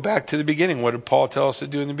 we go back to the beginning. What did Paul tell us to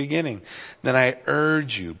do in the beginning? Then I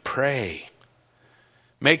urge you, pray.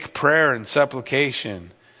 Make prayer and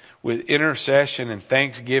supplication with intercession and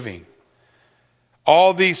thanksgiving.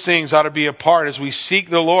 All these things ought to be a part as we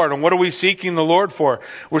seek the Lord. And what are we seeking the Lord for?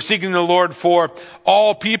 We're seeking the Lord for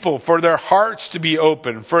all people, for their hearts to be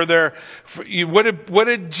open, what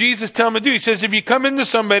did Jesus tell them to do? He says, if you come into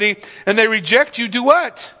somebody and they reject you, do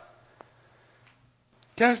what?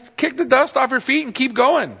 Just kick the dust off your feet and keep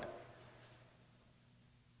going.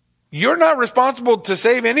 You're not responsible to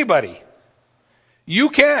save anybody. You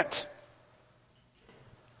can't.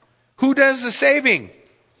 Who does the saving?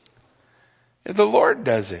 The Lord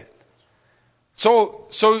does it. So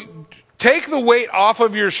take the weight off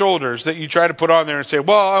of your shoulders that you try to put on there and say,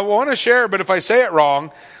 well, I want to share, but if I say it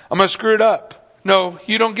wrong, I'm going to screw it up. No,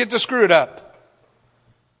 you don't get to screw it up.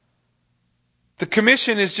 The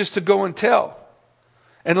commission is just to go and tell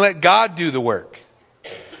and let God do the work.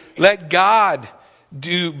 Let God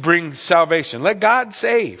bring salvation. Let God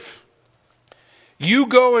save. You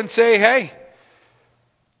go and say, hey,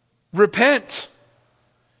 repent.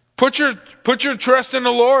 Put your trust in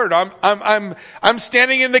the Lord. I'm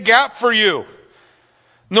standing in the gap for you.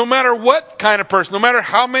 No matter what kind of person, no matter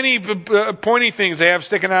how many pointy things they have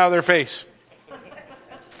sticking out of their face.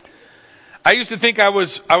 I used to think I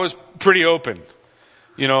was pretty open.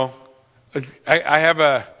 You know, I have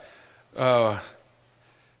a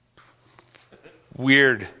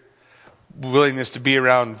weird willingness to be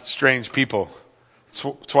around strange people.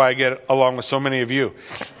 That's why I get along with so many of you.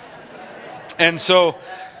 And so,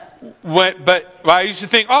 but I used to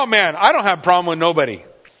think, oh man, I don't have a problem with nobody.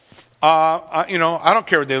 I don't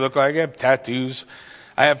care what they look like. I have tattoos.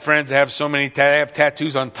 I have friends that have so many, they have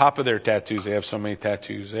tattoos on top of their tattoos. They have so many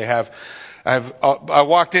tattoos. I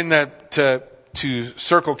walked in to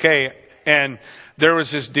Circle K, and there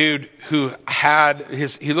was this dude who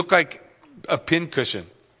he looked like a pincushion.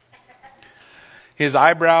 His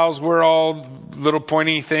eyebrows were all little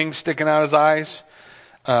pointy things sticking out his eyes.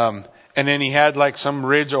 And then he had like some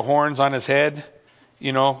ridge of horns on his head.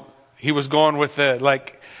 You know, he was going with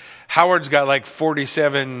Howard's got like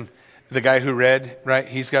 47, the guy who read, right?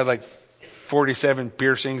 He's got like 47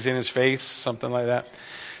 piercings in his face, something like that.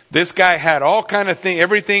 This guy had all kind of things.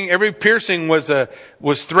 Every piercing was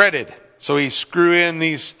threaded. So he screw in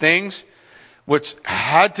these things, which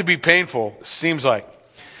had to be painful, seems like.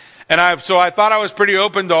 And so I thought I was pretty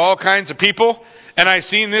open to all kinds of people. And I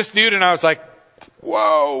seen this dude and I was like,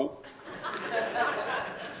 whoa.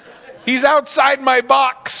 He's outside my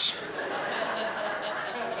box.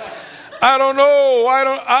 I don't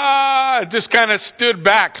know. Just kind of stood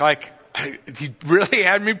back. Like, he really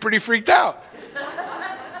had me pretty freaked out.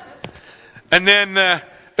 And then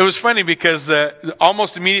it was funny because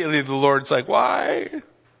almost immediately the Lord's like, why?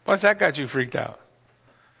 Why's that got you freaked out?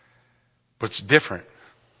 What's different?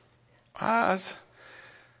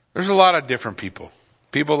 There's a lot of different people.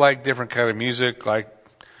 People like different kind of music, like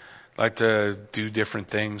to do different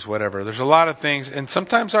things, whatever. There's a lot of things, and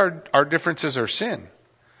sometimes our differences are sin.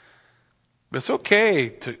 But it's okay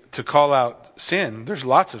to call out sin. There's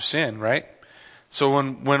lots of sin, right? So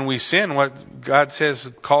when we sin, what God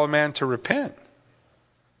says, call a man to repent.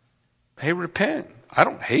 Hey, repent. I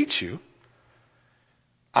don't hate you.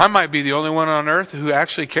 I might be the only one on earth who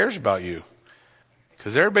actually cares about you.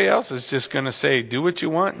 Because everybody else is just going to say, do what you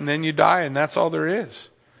want, and then you die, and that's all there is.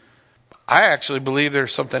 I actually believe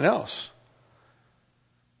there's something else.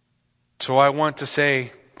 So I want to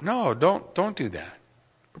say, no, don't do that.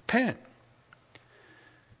 Repent.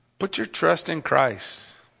 Put your trust in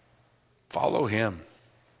Christ. Follow him.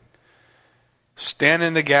 Stand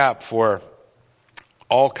in the gap for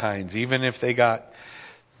all kinds, even if they got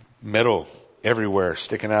metal everywhere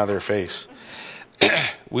sticking out of their face.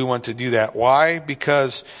 We want to do that. Why?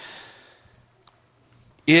 Because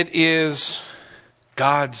it is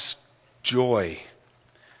God's joy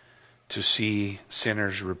to see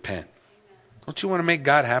sinners repent. Don't you want to make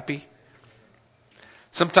God happy?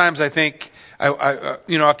 Sometimes I think,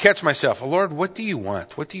 I'll catch myself. Oh, Lord, what do you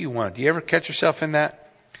want? What do you want? Do you ever catch yourself in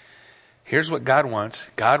that? Here's what God wants.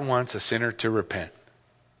 God wants a sinner to repent.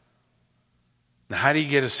 Now, how do you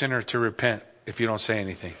get a sinner to repent if you don't say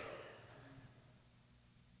anything?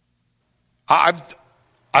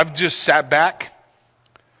 I've just sat back.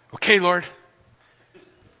 Okay, Lord.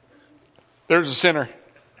 There's a sinner.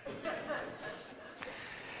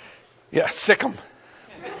 Yeah, sick him.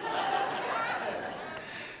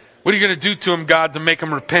 What are you going to do to him, God, to make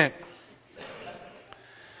him repent?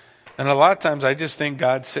 And a lot of times I just think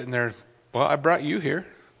God's sitting there, well, I brought you here.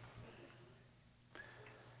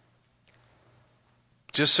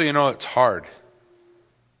 Just so you know, it's hard.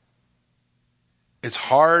 It's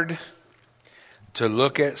hard to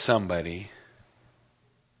look at somebody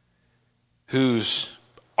who's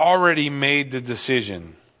already made the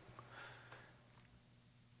decision,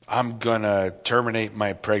 I'm going to terminate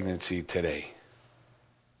my pregnancy today.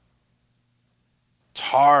 It's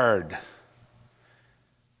hard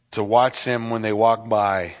to watch them when they walk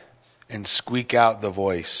by and squeak out the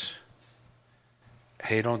voice,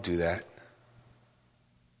 hey, don't do that.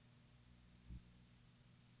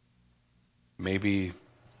 Maybe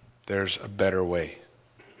there's a better way.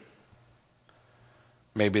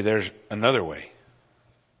 Maybe there's another way.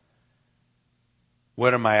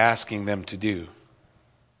 What am I asking them to do?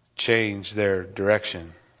 Change their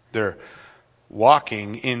direction. They're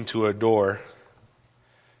walking into a door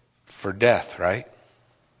for death, right?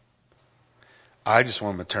 I just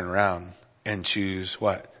want them to turn around and choose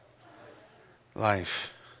what?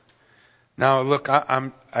 Life. Now, look,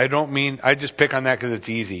 I don't mean, I just pick on that because it's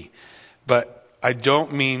easy. But I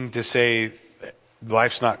don't mean to say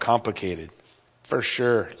life's not complicated. For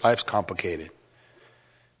sure, life's complicated.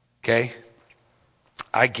 Okay?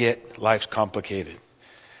 I get life's complicated.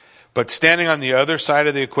 But standing on the other side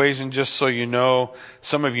of the equation, just so you know,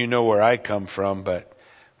 some of you know where I come from, but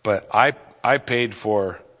I paid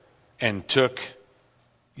for and took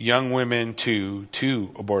young women to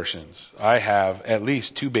 2 abortions. I have at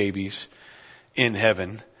least 2 babies in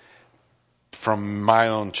heaven from my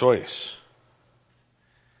own choice.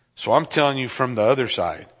 So I'm telling you from the other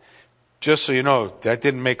side, just so you know, that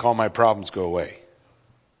didn't make all my problems go away.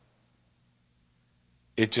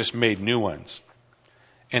 It just made new ones.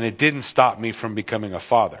 And it didn't stop me from becoming a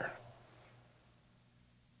father.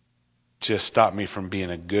 Just stopped me from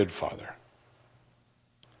being a good father.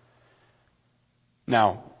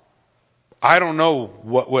 Now, I don't know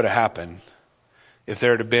what would have happened if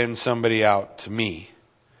there had been somebody out to me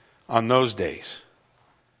on those days.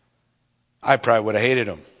 I probably would have hated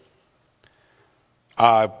them.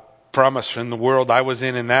 I promise, in the world I was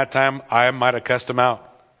in that time, I might have cussed them out.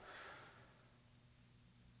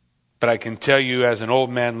 But I can tell you, as an old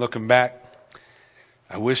man looking back,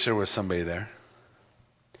 I wish there was somebody there.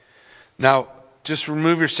 Now, just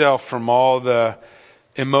remove yourself from all the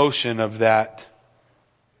emotion of that,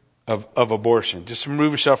 of abortion. Just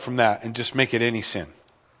remove yourself from that and just make it any sin.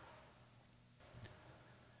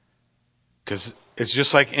 Because it's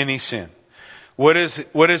just like any sin. What is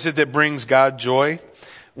it that brings God joy?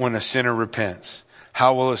 When a sinner repents.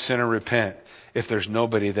 How will a sinner repent if there's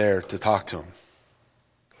nobody there to talk to him?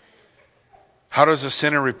 How does a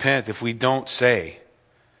sinner repent if we don't say,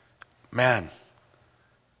 man,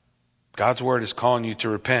 God's word is calling you to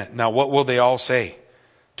repent. Now, what will they all say?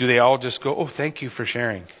 Do they all just go, oh, thank you for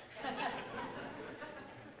sharing?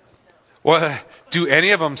 Well, do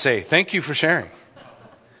any of them say, thank you for sharing?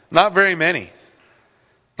 Not very many.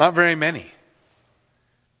 Not very many.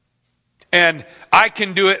 And I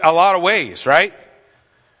can do it a lot of ways, right?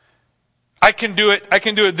 I can do it.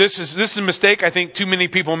 This is a mistake I think too many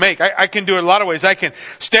people make. I can do it a lot of ways. I can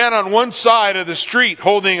stand on one side of the street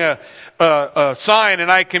holding a sign,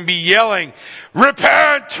 and I can be yelling,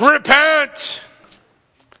 repent, repent.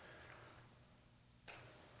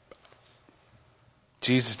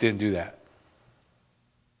 Jesus didn't do that.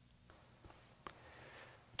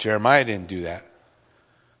 Jeremiah didn't do that.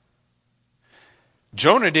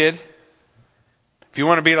 Jonah did, if you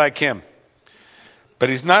want to be like him. But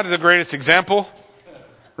he's not the greatest example,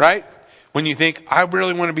 right? When you think, I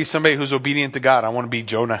really want to be somebody who's obedient to God. I want to be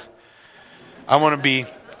Jonah. I want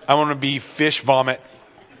to be fish vomit.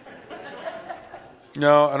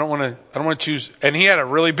 No, I don't want to choose. And he had a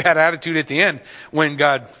really bad attitude at the end when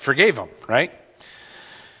God forgave him, right?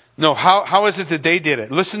 No, how is it that they did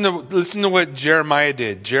it? Listen to what Jeremiah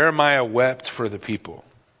did. Jeremiah wept for the people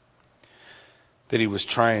that he was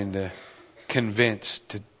trying to convince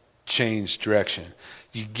to change direction.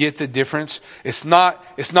 You get the difference? It's not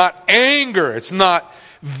anger. It's not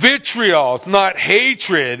vitriol. It's not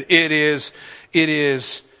hatred. It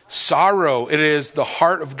is sorrow. It is the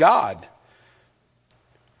heart of God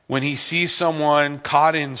when he sees someone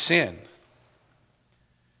caught in sin.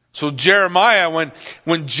 So Jeremiah,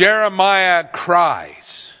 when Jeremiah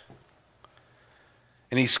cries,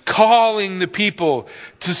 and he's calling the people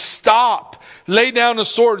to stop, lay down the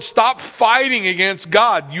sword, stop fighting against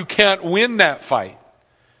God. You can't win that fight.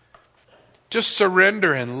 Just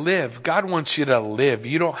surrender and live. God wants you to live.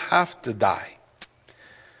 You don't have to die.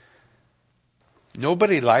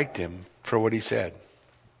 Nobody liked him for what he said.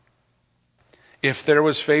 If there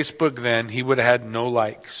was Facebook then, he would have had no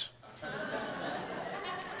likes.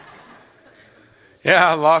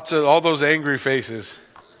 Yeah, lots of all those angry faces.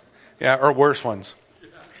 Yeah, or worse ones.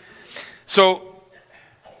 So,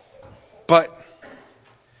 but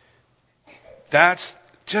that's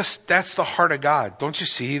the heart of God. Don't you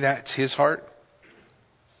see that's his heart?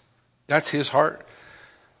 That's his heart.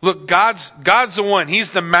 Look, God's the one.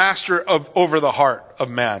 He's the master over the heart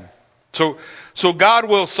of man. So God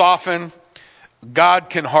will soften.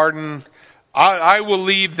 God can harden. I will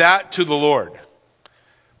leave that to the Lord.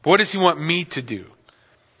 But what does he want me to do?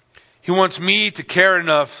 He wants me to care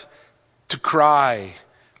enough to cry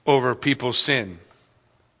over people's sin,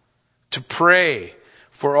 to pray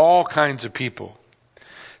for all kinds of people,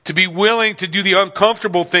 to be willing to do the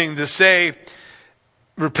uncomfortable thing, to say,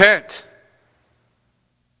 repent.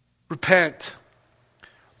 Repent.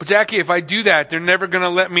 But Jackie, if I do that, they're never going to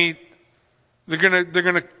let me, they're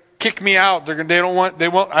going to kick me out.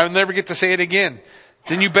 I'll never get to say it again.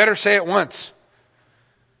 Then you better say it once.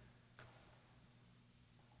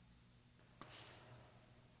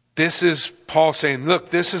 This is Paul saying, look,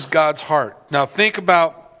 this is God's heart. Now think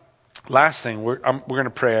about, last thing, we're going to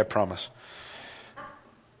pray, I promise.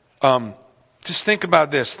 Just think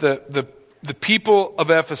about this. The people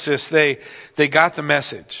of Ephesus, they got the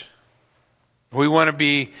message. We want to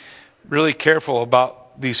be really careful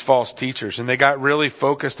about these false teachers. And they got really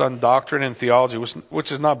focused on doctrine and theology,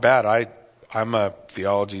 which is not bad. I'm a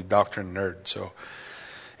theology doctrine nerd. So,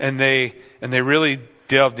 and they really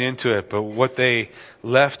delved into it, but what they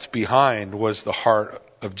left behind was the heart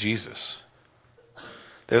of Jesus.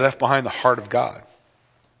 They left behind the heart of God.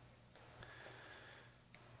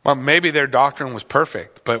 Well, maybe their doctrine was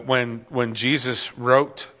perfect, but when Jesus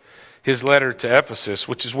wrote his letter to Ephesus,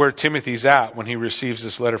 which is where Timothy's at when he receives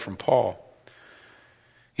this letter from Paul,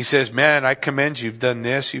 he says, man, I commend you. You've done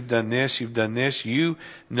this, you've done this, you've done this. You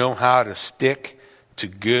know how to stick to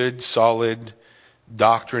good, solid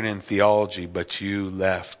doctrine and theology, but you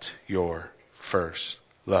left your first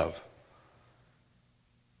love.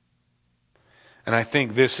 And I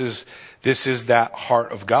think this is that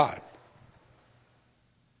heart of God.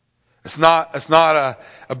 It's not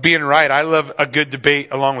a being right. I love a good debate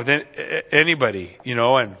along with anybody,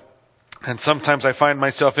 and sometimes I find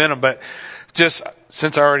myself in them. But just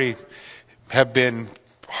since I already have been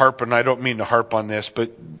harping, I don't mean to harp on this,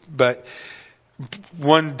 but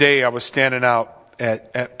one day I was standing out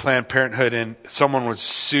at Planned Parenthood, and someone was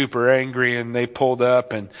super angry, and they pulled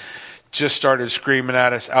up and just started screaming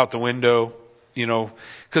at us out the window,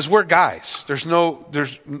 because we're guys. There's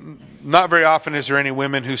not very often is there any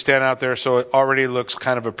women who stand out there, so it already looks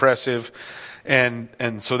kind of oppressive, and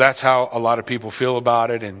so that's how a lot of people feel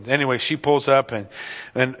about it. And anyway, she pulls up,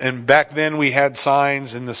 and back then we had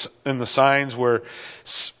signs, and the signs were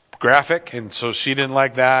graphic, and so she didn't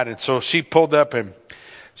like that, and so she pulled up and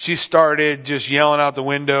she started just yelling out the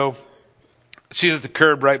window. She's at the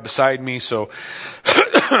curb right beside me, so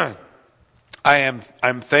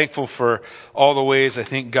I'm thankful for all the ways I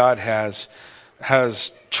think God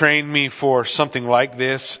has trained me for something like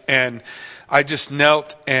this. And I just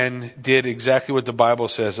knelt and did exactly what the Bible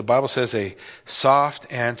says. The Bible says a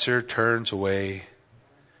soft answer turns away.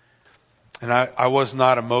 And I was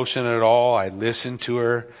not emotional at all. I listened to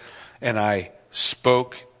her and I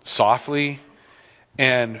spoke softly.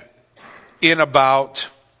 And in about,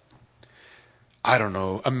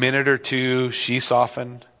 a minute or two, she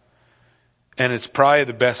softened. And it's probably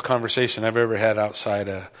the best conversation I've ever had outside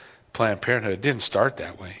of Planned Parenthood. It didn't start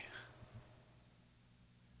that way.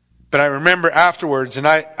 But I remember afterwards, and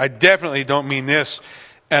I definitely don't mean this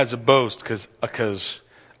as a boast, because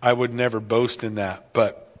I would never boast in that.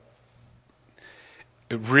 But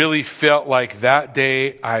it really felt like that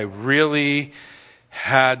day I really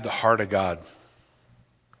had the heart of God.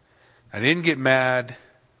 I didn't get mad.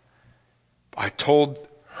 I told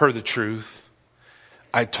her the truth.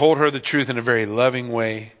 I told her the truth in a very loving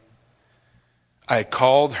way. I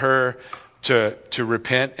called her to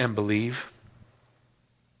repent and believe.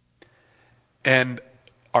 And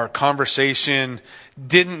our conversation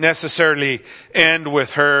didn't necessarily end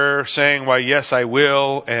with her saying, "Why, yes, I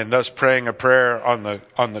will," and us praying a prayer on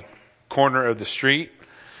the corner of the street.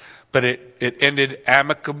 But it ended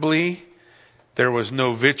amicably. There was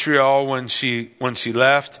no vitriol when she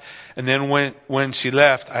left. And then when she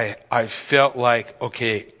left, I felt like,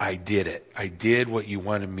 okay, I did it. I did what you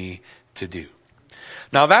wanted me to do.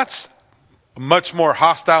 Now that's a much more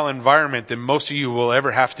hostile environment than most of you will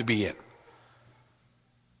ever have to be in.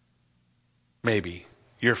 Maybe.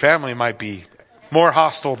 Your family might be more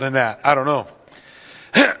hostile than that. I don't know.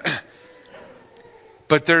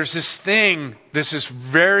 But there's this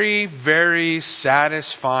very, very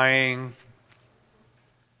satisfying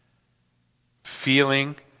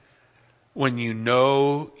feeling when you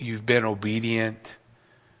know you've been obedient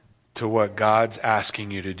to what God's asking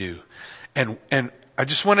you to do. And I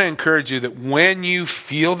just want to encourage you that when you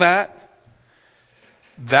feel that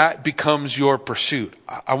becomes your pursuit.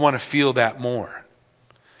 I want to feel that more.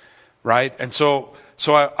 Right? And so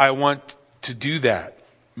I want to do that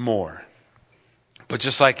more. But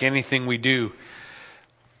just like anything we do,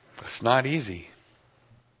 it's not easy.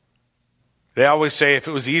 They always say if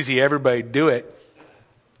it was easy, everybody'd do it.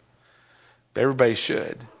 Everybody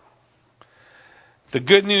should. The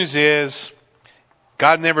good news is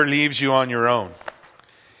God never leaves you on your own.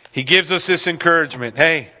 He gives us this encouragement.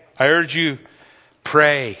 Hey, I urge you,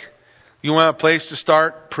 pray. You want a place to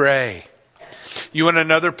start? Pray. You want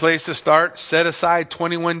another place to start? Set aside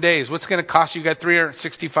 21 days. What's it going to cost you? You got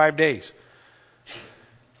 365 days.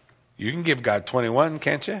 You can give God 21,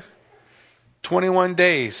 can't you? 21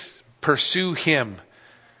 days. Pursue Him.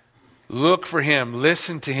 Look for Him.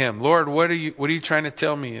 Listen to Him. Lord, what are you trying to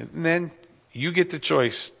tell me? And then you get the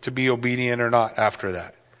choice to be obedient or not after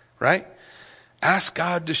that. Right? Ask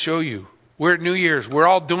God to show you. We're at New Year's. We're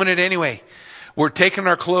all doing it anyway. We're taking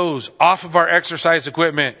our clothes off of our exercise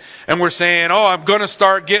equipment and we're saying, oh, I'm going to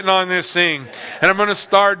start getting on this thing and I'm going to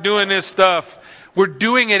start doing this stuff. We're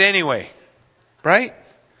doing it anyway. Right?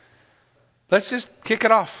 Let's just kick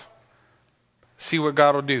it off. See what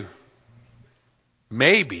God will do.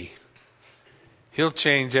 Maybe He'll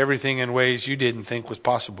change everything in ways you didn't think was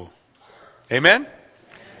possible. Amen?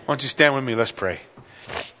 Why don't you stand with me? Let's pray.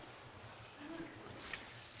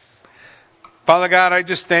 Father God, I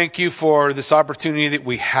just thank you for this opportunity that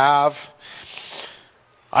we have.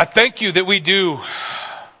 I thank you that we do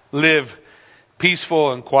live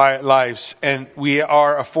peaceful and quiet lives, and we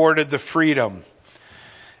are afforded the freedom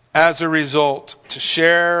as a result to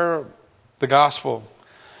share the gospel,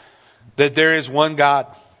 that there is one God,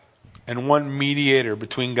 and one mediator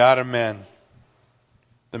between God and man,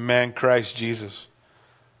 the man Christ Jesus.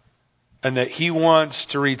 And that he wants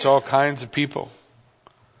to reach all kinds of people.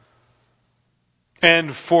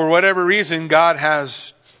 And for whatever reason, God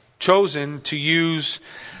has chosen to use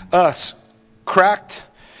us, cracked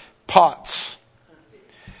pots,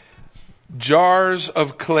 jars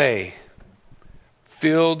of clay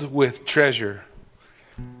filled with treasure.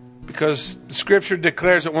 Because the Scripture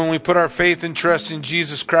declares that when we put our faith and trust in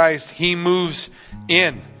Jesus Christ, he moves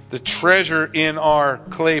in. The treasure in our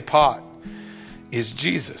clay pot is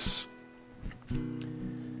Jesus.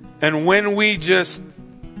 And when we just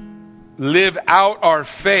live out our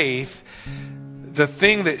faith, the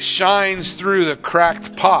thing that shines through the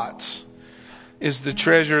cracked pots is the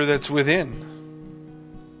treasure that's within.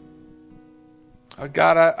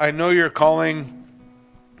 God, I know you're calling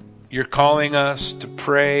us to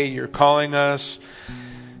pray. You're calling us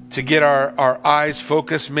to get our eyes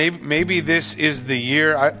focused. Maybe this is the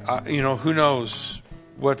year. Who knows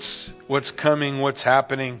what's coming, what's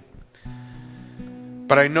happening.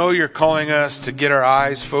 But I know you're calling us to get our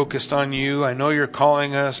eyes focused on you. I know you're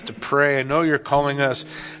calling us to pray. I know you're calling us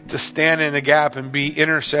to stand in the gap and be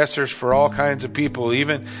intercessors for all kinds of people,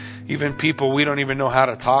 even people we don't even know how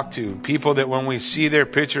to talk to. People that when we see their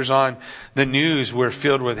pictures on the news, we're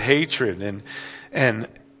filled with hatred. And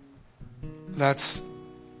that's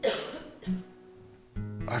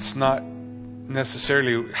not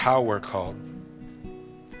necessarily how we're called.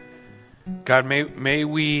 God, may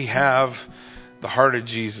we have the heart of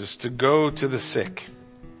Jesus to go to the sick.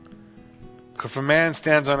 If a man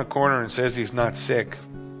stands on a corner and says he's not sick,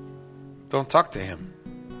 don't talk to him.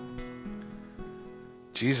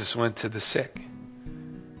 Jesus went to the sick.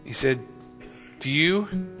 He said, do you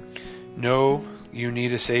know you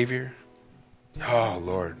need a Savior? Oh,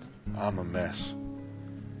 Lord, I'm a mess.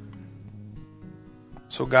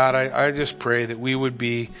 So God, I just pray that we would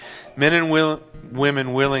be men and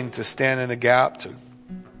women willing to stand in the gap, to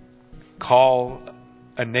call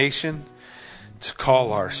a nation, to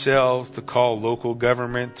call ourselves, to call local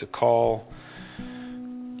government, to call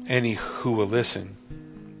any who will listen,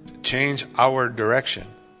 to change our direction,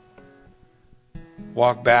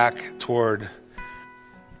 walk back toward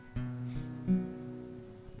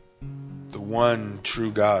the one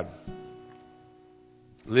true God,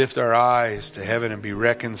 lift our eyes to heaven and be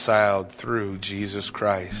reconciled through Jesus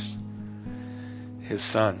Christ, his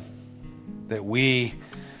Son, that we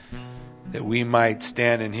might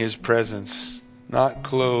stand in his presence, not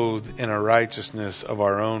clothed in a righteousness of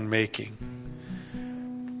our own making,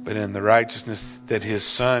 but in the righteousness that his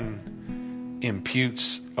Son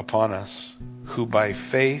imputes upon us, who by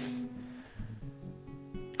faith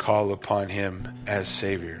call upon him as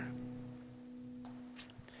Savior.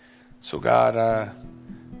 So God,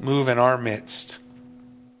 move in our midst.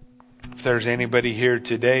 If there's anybody here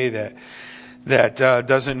today that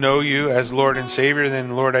doesn't know you as Lord and Savior,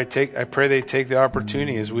 then Lord, I pray they take the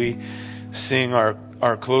opportunity as we sing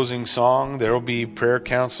our closing song. There will be prayer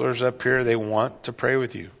counselors up here. They want to pray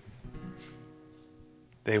with you.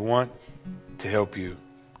 They want to help you.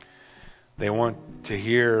 They want to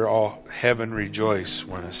hear all heaven rejoice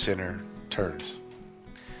when a sinner turns.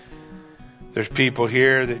 There's people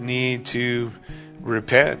here that need to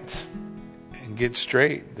repent and get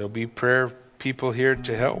straight. There'll be prayer people here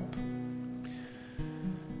to help.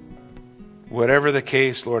 Whatever the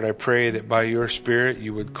case, Lord, I pray that by your Spirit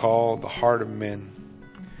you would call the heart of men,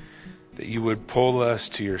 that you would pull us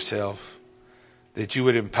to yourself, that you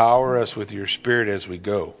would empower us with your Spirit as we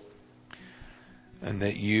go, and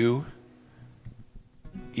that you,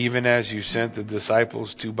 even as you sent the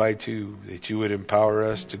disciples 2 by 2, that you would empower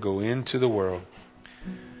us to go into the world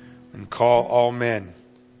and call all men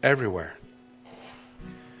everywhere.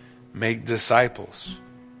 Make disciples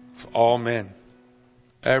of all men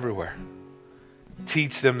everywhere.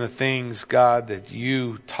 Teach them the things, God, that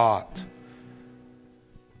you taught.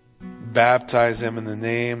 Baptize them in the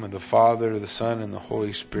name of the Father, the Son, and the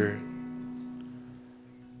Holy Spirit.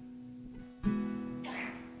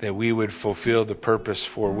 That we would fulfill the purpose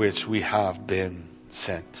for which we have been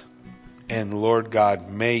sent. And Lord God,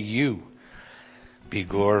 may you be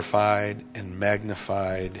glorified and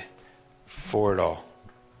magnified for it all.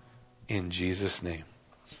 In Jesus' name,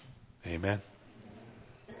 amen.